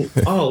saying,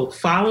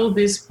 follow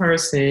this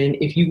person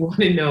if you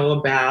want to know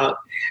about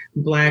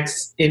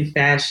Blacks in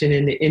fashion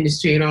and the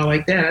industry and all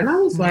like that. And I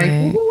was like,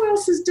 well, who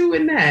else is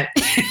doing that?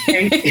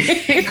 And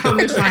come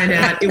to find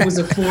out, it was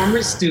a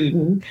former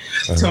student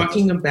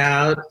talking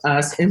about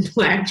us in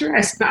Black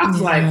dress. And I was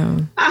like,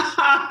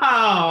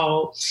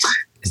 oh,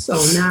 so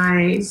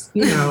nice,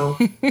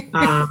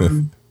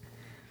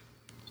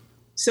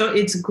 So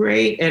it's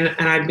great. And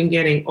I've been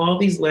getting all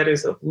these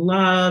letters of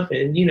love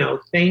and,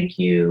 thank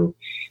you.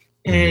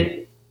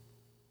 And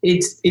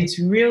it's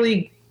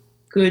really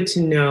good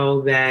to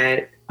know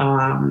that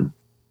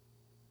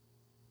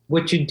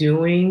what you're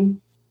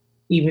doing,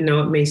 even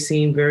though it may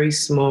seem very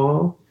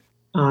small,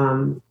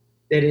 that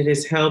it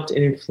has helped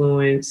and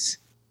influenced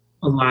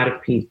a lot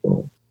of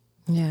people.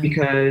 Yeah.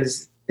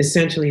 Because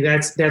essentially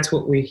that's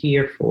what we're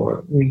here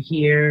for. We're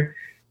here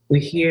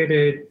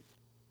to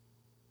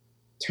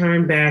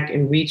turn back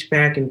and reach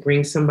back and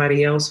bring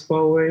somebody else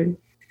forward.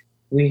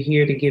 We're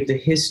here to give the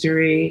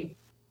history.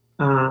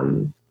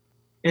 And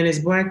as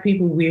Black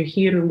people, we're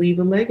here to leave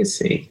a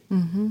legacy.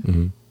 Mm-hmm.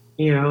 Mm-hmm.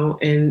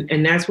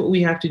 And that's what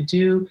we have to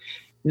do,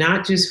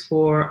 not just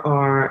for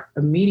our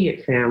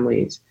immediate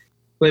families,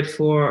 but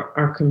for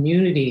our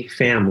community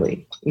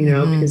family,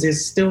 because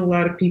there's still a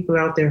lot of people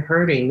out there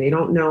hurting. They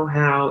don't know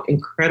how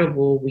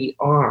incredible we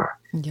are.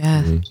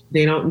 Yeah.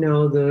 They don't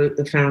know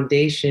the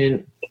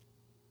foundation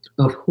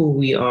of who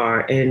we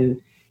are.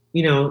 And,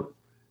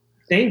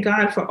 thank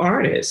God for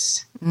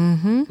artists,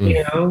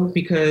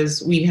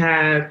 because we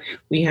have,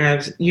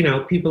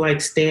 people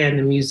like Stan,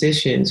 the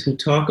musicians, who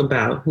talk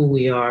about who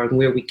we are and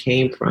where we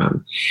came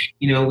from.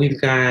 We've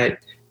got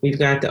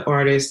the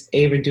artist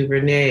Ava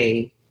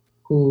DuVernay,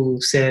 who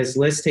says,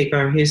 let's take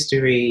our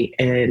history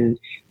and,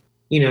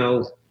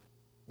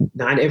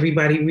 not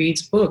everybody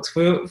reads books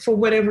for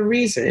whatever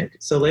reason.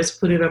 So let's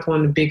put it up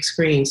on the big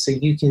screen so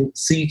you can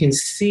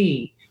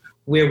see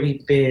where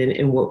we've been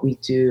and what we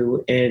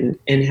do and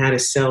how to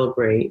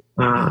celebrate.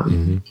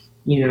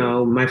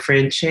 My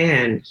friend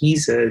Chan,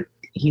 he's an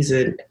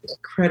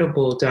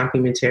incredible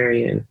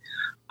documentarian.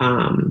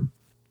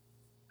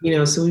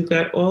 So we've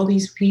got all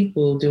these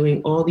people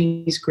doing all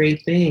these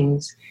great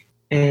things,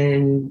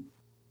 and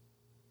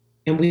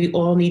we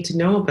all need to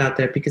know about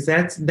that, because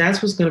that's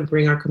what's going to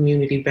bring our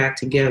community back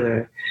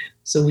together,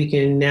 so we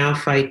can now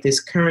fight this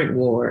current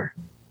war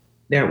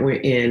that we're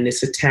in,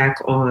 this attack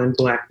on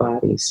Black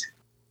bodies.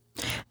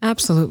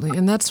 Absolutely.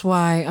 And that's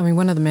why,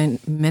 one of the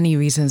many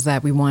reasons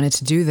that we wanted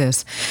to do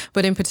this,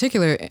 but in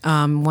particular,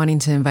 wanting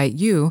to invite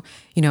you,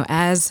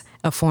 as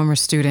a former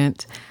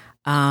student,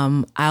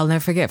 I'll never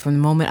forget from the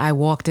moment I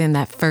walked in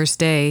that first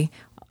day,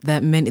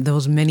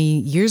 those many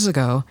years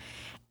ago,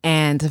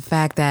 and the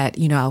fact that,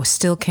 I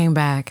still came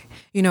back,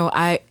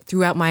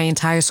 throughout my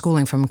entire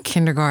schooling from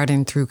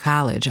kindergarten through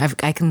college,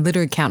 I can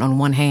literally count on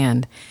one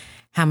hand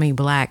how many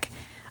Black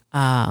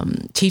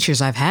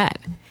teachers I've had.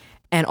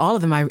 And all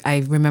of them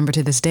I remember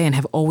to this day and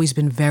have always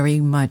been very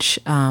much,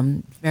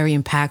 very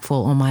impactful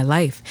on my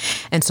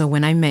life. And so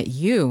when I met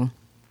you,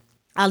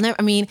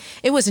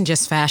 it wasn't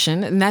just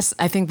fashion. And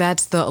I think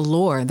that's the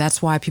allure.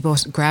 That's why people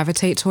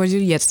gravitate towards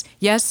you.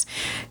 Yes,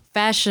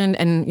 fashion.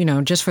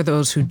 And, just for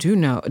those who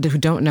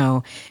don't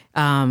know,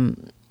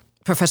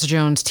 Professor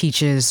Jones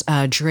teaches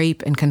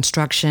drape and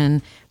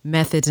construction,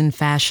 methods in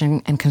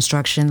fashion and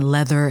construction,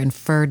 leather and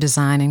fur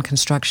design and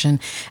construction.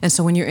 And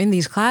so when you're in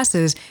these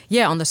classes,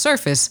 on the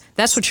surface,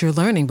 that's what you're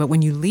learning. But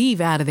when you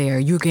leave out of there,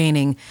 you're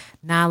gaining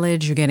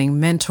knowledge, you're getting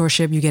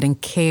mentorship, you're getting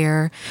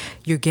care,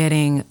 you're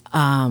getting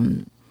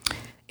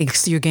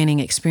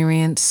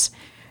experience,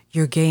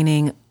 you're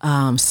gaining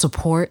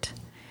support.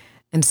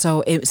 And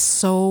so it's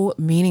so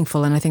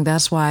meaningful. And I think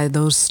that's why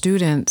those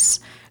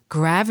students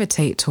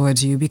gravitate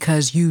towards you,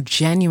 because you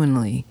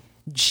genuinely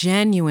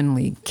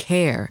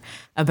care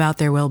about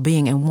their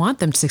well-being and want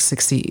them to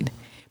succeed,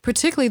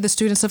 particularly the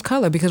students of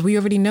color, because we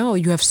already know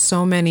you have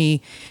so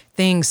many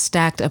things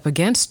stacked up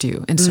against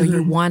you. And so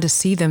you want to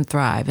see them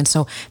thrive. And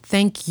so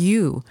thank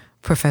you,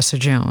 Professor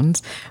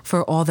Jones,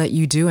 for all that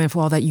you do and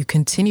for all that you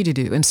continue to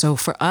do. And so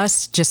for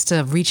us just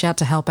to reach out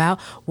to help out,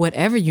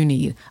 whatever you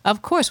need,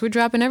 of course, we're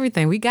dropping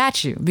everything. We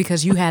got you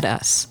because you had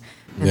us.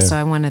 And so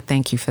I want to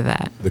thank you for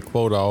that. The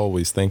quote I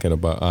always thinking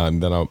about,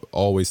 that I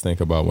always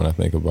think about when I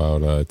think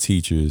about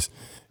teachers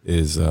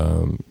is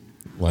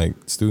like,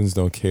 students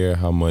don't care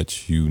how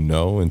much you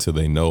know until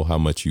they know how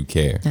much you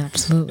care.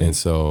 Absolutely. And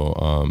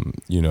so,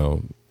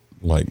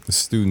 like the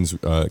students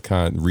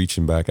kind of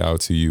reaching back out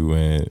to you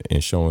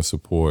and showing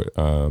support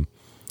to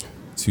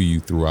you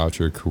throughout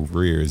your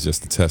career is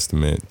just a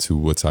testament to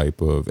what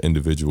type of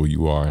individual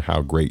you are and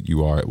how great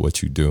you are at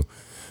what you do.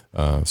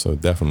 So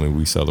definitely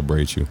we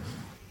celebrate you.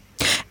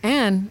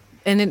 And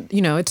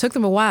it took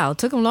them a while. It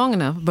took them long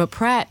enough. But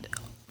Pratt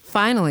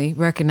finally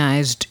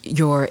recognized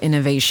your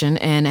innovation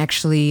and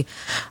actually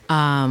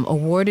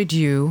awarded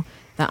you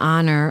the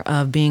honor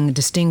of being a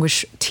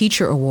Distinguished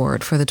Teacher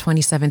Award for the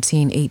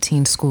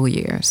 2017-18 school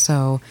year.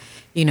 So,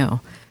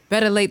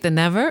 better late than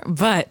never.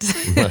 But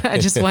I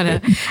just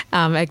want to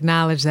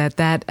acknowledge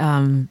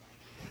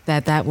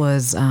that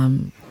was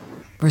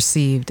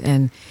received.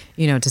 And,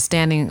 to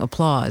standing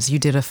applause, you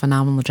did a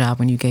phenomenal job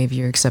when you gave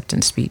your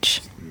acceptance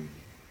speech.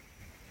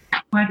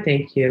 Well,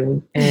 thank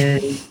you.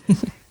 And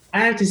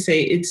I have to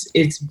say,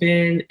 it's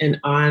been an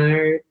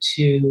honor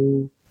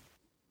to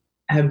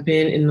have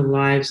been in the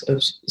lives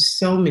of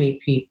so many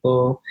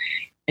people.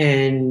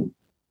 And,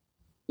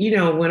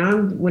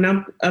 when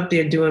I'm up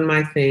there doing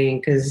my thing,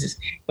 because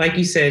like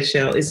you said,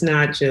 Shell, it's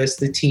not just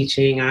the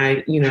teaching.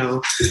 I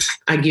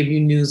give you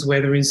news,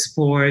 weather, and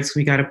sports.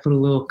 We got to put a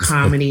little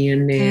comedy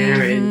in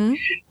there and,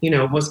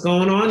 what's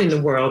going on in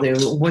the world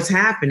and what's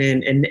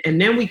happening.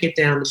 And then we get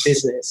down to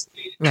business.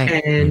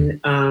 Right. And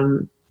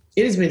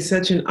it has been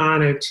such an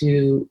honor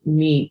to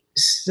meet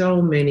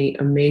so many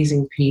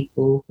amazing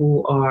people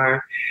who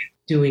are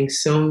doing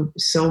so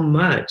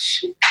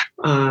much,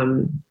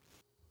 and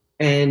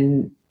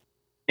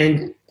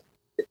to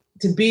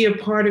be a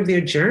part of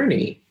their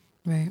journey,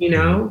 right.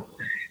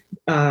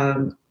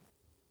 To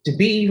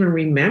be even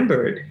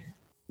remembered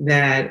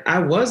that I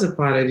was a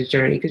part of the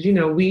journey, because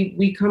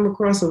we come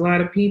across a lot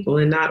of people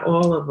and not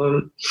all of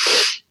them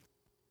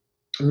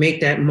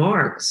make that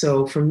mark.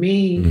 So for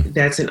me,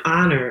 that's an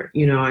honor.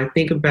 I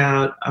think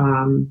about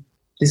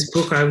this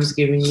book I was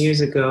given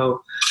years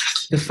ago,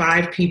 The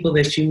 5 People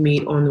That You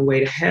Meet on the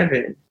Way to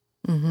Heaven.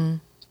 Mm-hmm.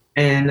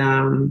 And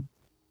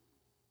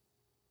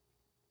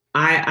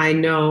I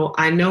know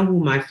who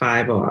my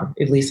 5 are.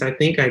 At least I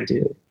think I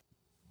do.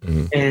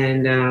 Mm-hmm.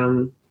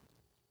 And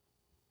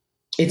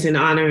it's an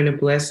honor and a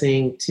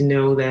blessing to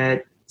know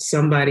that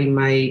somebody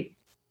might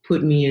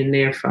put me in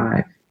their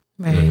 5.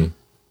 Right. Mm-hmm.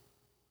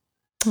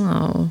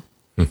 Oh,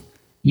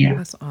 yeah,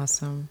 that's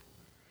awesome.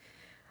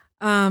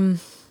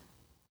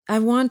 I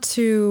want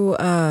to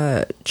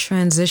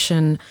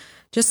transition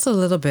just a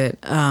little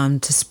bit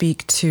to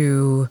speak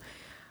to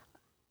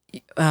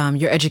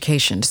your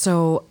education.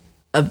 So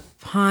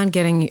after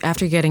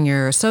getting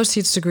your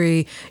associate's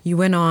degree, you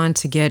went on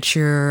to get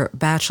your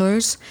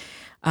bachelor's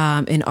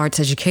in arts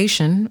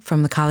education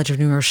from the College of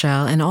New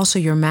Rochelle, and also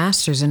your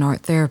master's in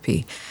art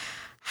therapy.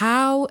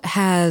 How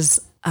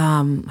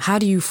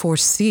do you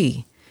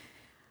foresee,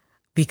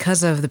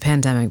 because of the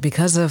pandemic,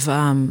 because of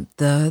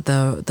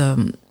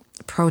the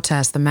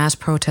protests, the mass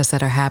protests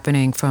that are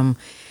happening from,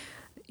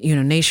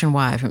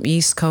 nationwide, from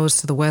East Coast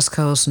to the West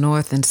Coast,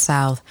 North and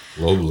South,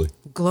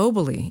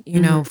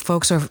 globally,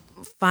 folks are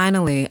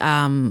finally,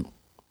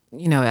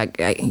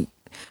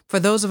 for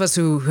those of us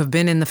who have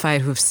been in the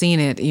fight, who've seen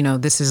it,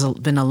 this has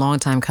been a long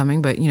time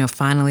coming, but,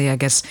 finally, I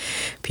guess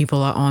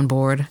people are on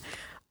board.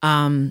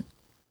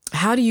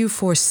 How do you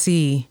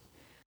foresee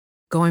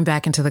going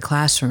back into the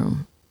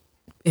classroom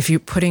if you're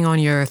putting on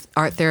your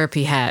art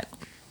therapy hat?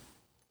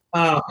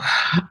 Oh,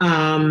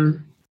 I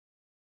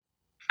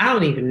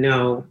don't even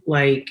know.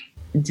 Like,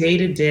 day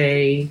to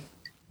day,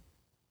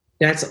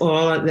 that's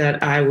all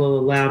that I will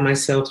allow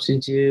myself to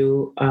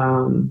do.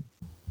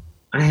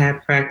 I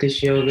have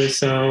practiced yoga,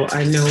 so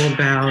I know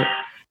about,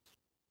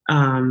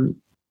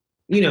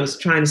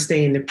 trying to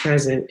stay in the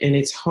present. And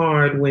it's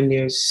hard when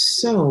there's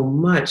so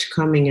much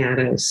coming at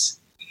us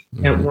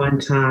at one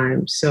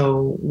time.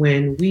 So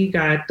when we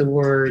got the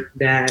word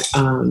that,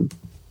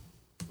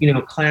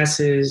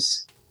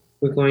 classes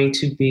were going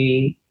to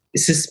be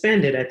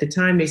suspended, at the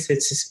time they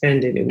said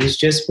suspended. It was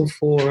just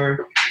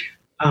before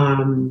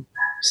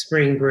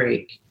spring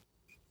break.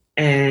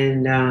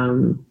 And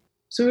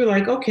so we were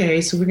like, okay,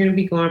 so we're going to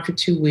be gone for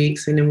 2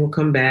 weeks and then we'll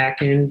come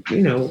back and,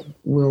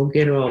 we'll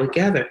get it all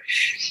together.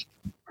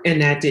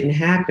 And that didn't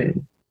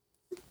happen.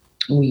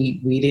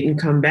 We didn't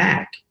come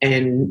back,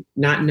 and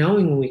not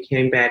knowing when we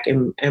came back.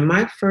 And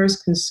my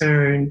first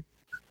concern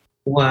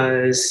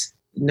was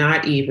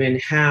not even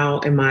how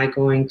am I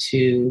going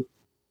to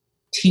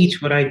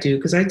teach what I do,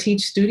 because I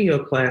teach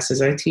studio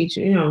classes. I teach,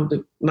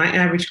 my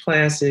average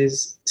class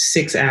is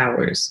 6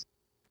 hours.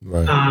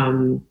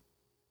 Right.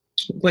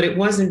 But it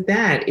wasn't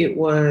that. It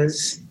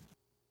was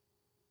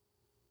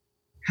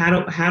how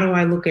do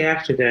I look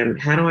after them?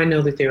 How do I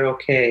know that they're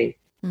okay?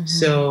 Mm-hmm.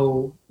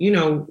 So,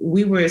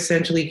 we were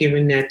essentially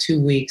given that 2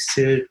 weeks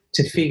to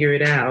figure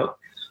it out.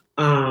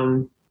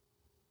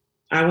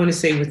 I want to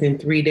say within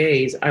 3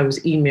 days, I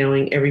was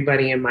emailing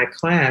everybody in my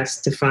class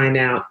to find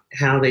out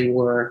how they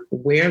were,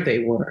 where they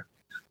were.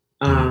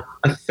 A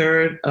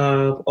third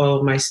of all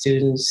of my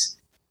students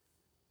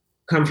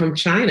come from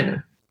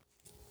China.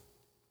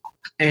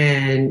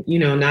 And,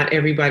 not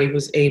everybody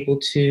was able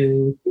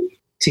to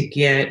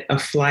get a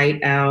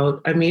flight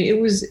out. I mean, it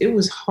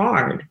was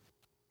hard.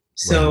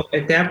 So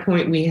at that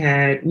point we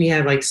had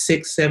like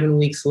 6-7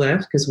 weeks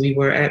left because we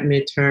were at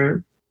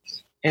midterm.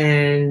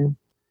 And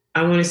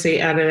I want to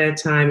say out of that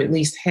time, at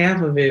least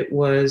half of it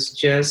was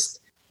just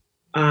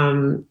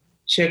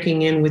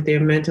checking in with their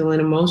mental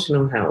and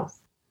emotional health.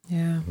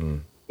 Yeah.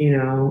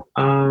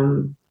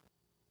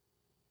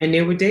 And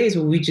there were days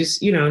where we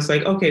just, it's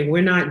like, okay,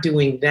 we're not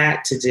doing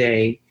that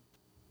today.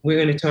 We're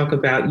going to talk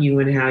about you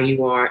and how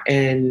you are.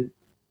 And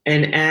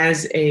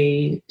as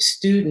a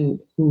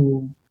student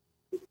who,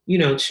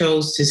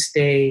 chose to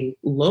stay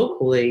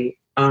locally,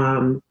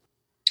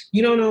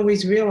 you don't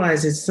always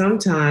realize that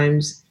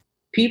sometimes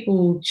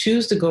people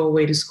choose to go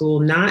away to school,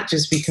 not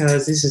just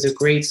because this is a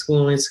great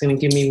school and it's going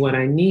to give me what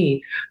I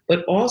need,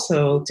 but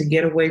also to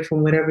get away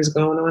from whatever's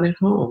going on at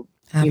home.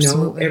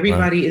 Absolutely.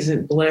 Everybody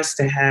isn't blessed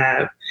to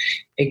have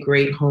a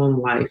great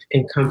home life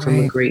and come from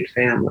a great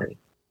family.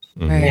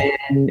 Right.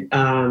 And,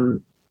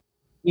 and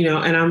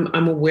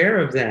I'm aware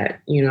of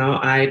that.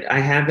 I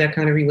have that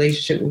kind of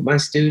relationship with my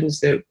students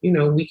that,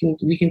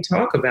 we can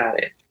talk about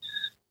it.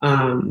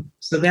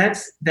 So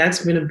that's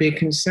been a big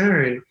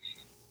concern.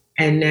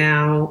 And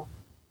now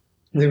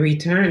the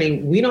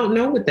returning, we don't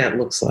know what that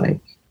looks like.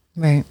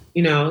 Right.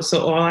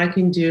 So all I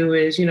can do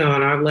is, in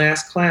our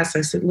last class,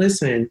 I said,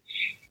 listen,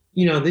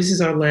 this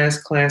is our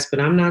last class, but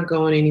I'm not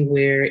going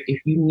anywhere.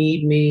 If you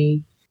need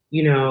me,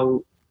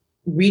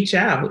 reach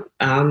out.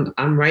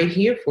 I'm right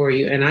here for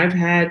you. And I've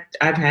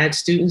had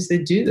students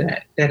that do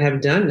that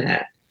have done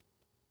that.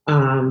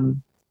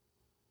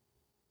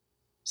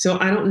 So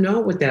I don't know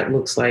what that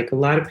looks like. A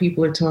lot of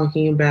people are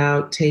talking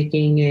about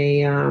taking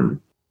a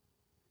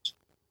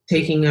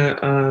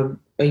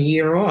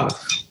year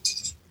off.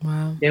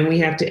 Wow. Then we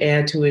have to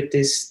add to it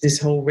this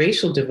whole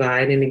racial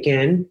divide. And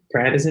again,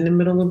 Pratt is in the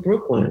middle of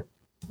Brooklyn.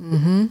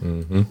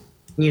 Mm-hmm. Mm-hmm.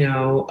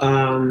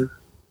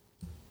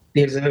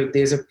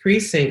 there's a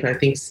precinct, I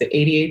think it's the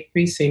 88th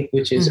precinct,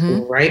 which is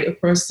right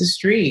across the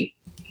street.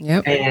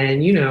 Yep.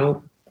 And, you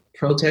know,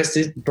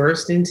 protesters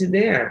burst into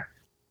there.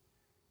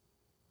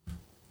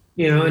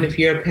 You know, and if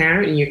you're a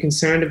parent and you're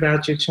concerned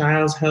about your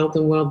child's health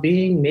and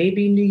well-being,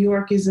 maybe New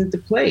York isn't the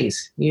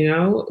place, you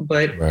know,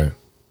 but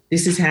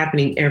this is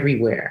happening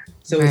everywhere.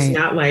 So it's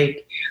not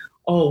like,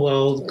 oh,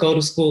 well, go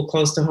to school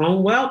close to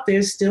home. Well,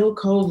 there's still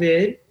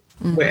COVID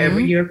wherever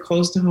your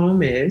close to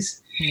home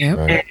is.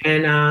 Yep.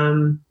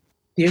 And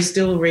there's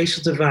still a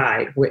racial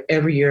divide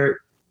wherever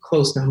your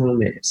close to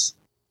home is.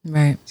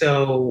 Right.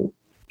 So,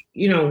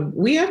 you know,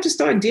 we have to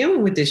start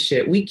dealing with this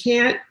shit. We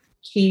can't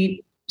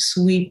keep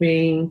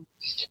sweeping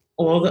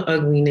all the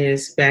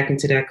ugliness back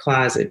into that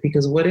closet,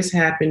 because what has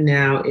happened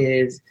now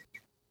is,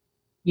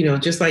 you know,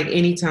 just like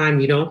anytime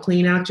you don't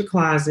clean out your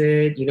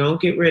closet, you don't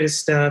get rid of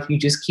stuff, you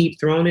just keep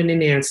throwing it in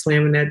there and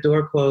slamming that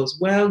door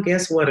closed. Well,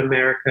 guess what,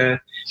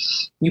 America?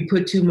 You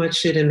put too much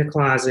shit in the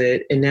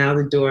closet and now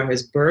the door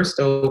has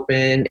burst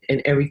open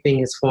and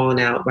everything is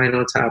falling out right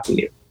on top of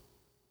you.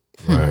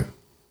 Right.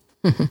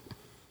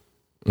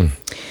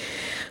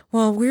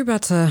 Well, we're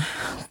about to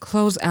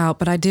close out,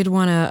 but I did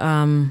want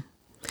to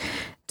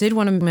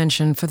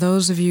mention, for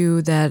those of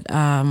you that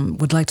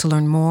would like to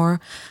learn more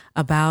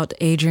about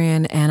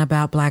Adrienne and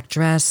about Black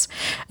Dress,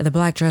 the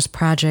Black Dress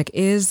Project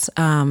is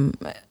in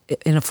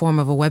a form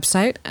of a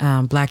website,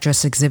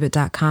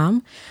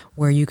 blackdressexhibit.com,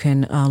 where you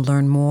can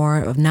learn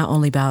more of not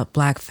only about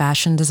Black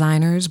fashion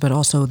designers, but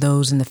also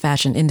those in the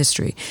fashion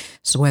industry.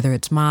 So whether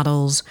it's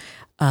models,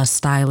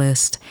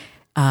 stylists,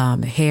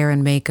 hair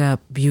and makeup,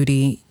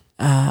 beauty,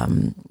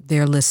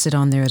 they're listed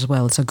on there as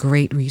well. It's a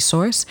great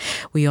resource.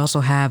 We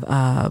also have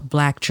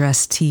Black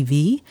Dress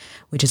TV,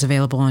 which is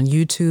available on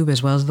YouTube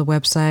as well as the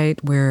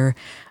website, where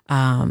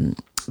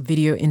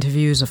video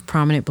interviews of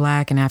prominent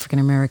Black and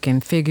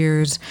African-American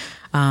figures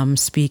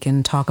speak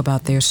and talk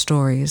about their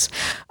stories.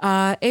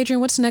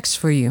 Adrienne, what's next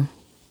for you?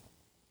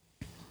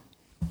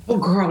 Oh,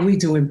 girl, we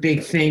doing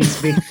big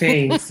things, big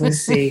things. Let's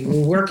see.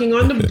 We're working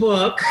on the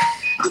book.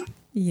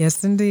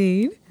 Yes,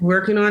 indeed.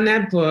 Working on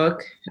that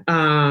book.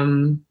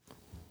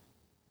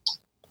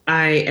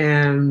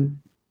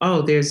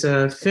 There's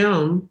a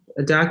film,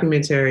 a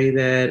documentary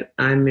that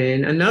I'm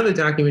in, another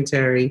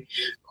documentary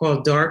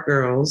called Dark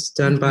Girls,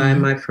 done by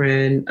my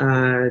friend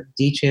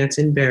D.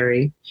 Chanson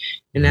Berry.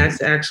 And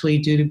that's actually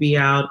due to be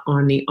out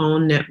on the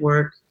OWN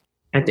network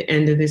at the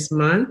end of this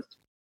month.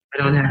 I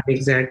don't have the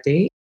exact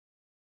date,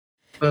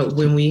 but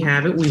when we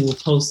have it, we will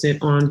post it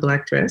on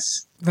Black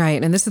Dress.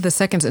 Right. And this is the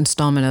second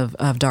installment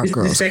of Dark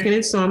Girls. The second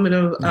installment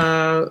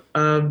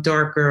of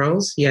Dark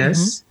Girls,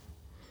 yes.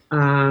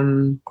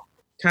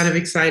 Kind of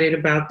excited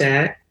about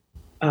that.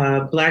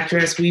 Black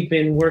Dress, we've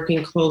been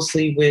working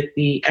closely with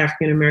the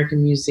African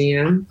American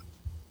Museum.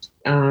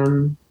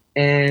 Again,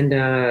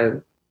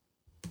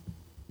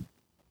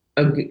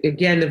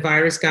 the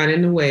virus got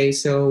in the way,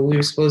 so we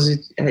were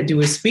supposed to do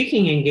a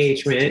speaking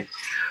engagement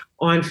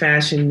on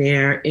fashion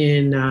there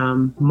in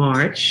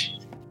March.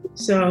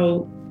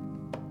 So,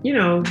 you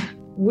know,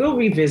 we'll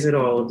revisit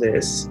all of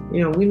this.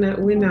 You know,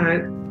 we're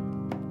not.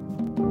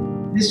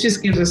 This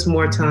just gives us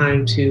more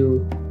time to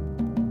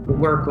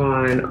work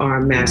on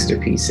our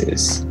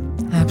masterpieces.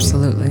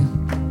 Absolutely.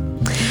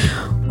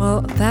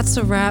 Well, that's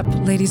a wrap,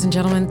 ladies and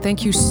gentlemen.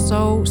 Thank you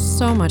so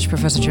much,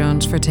 Professor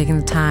Jones, for taking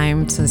the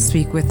time to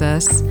speak with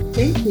us.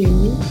 Thank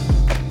you.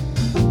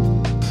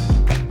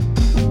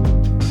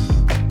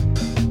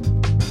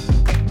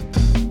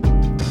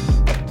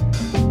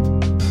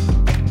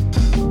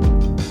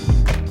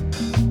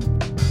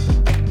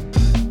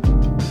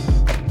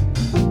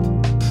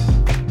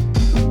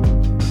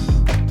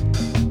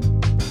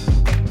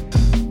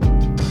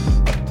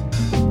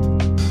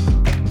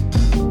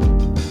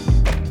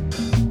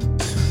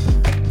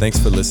 Thanks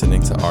for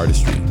listening to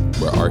Artistry,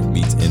 where art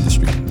meets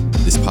industry.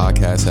 This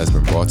podcast has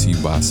been brought to you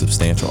by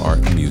Substantial Art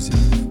and Music.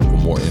 For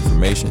more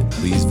information,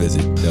 please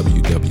visit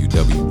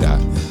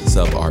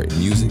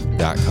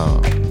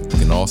www.subartmusic.com. You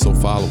can also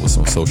follow us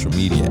on social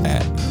media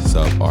at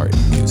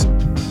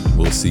subartmusic.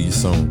 We'll see you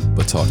soon,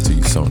 but talk to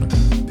you sooner.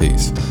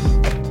 Peace.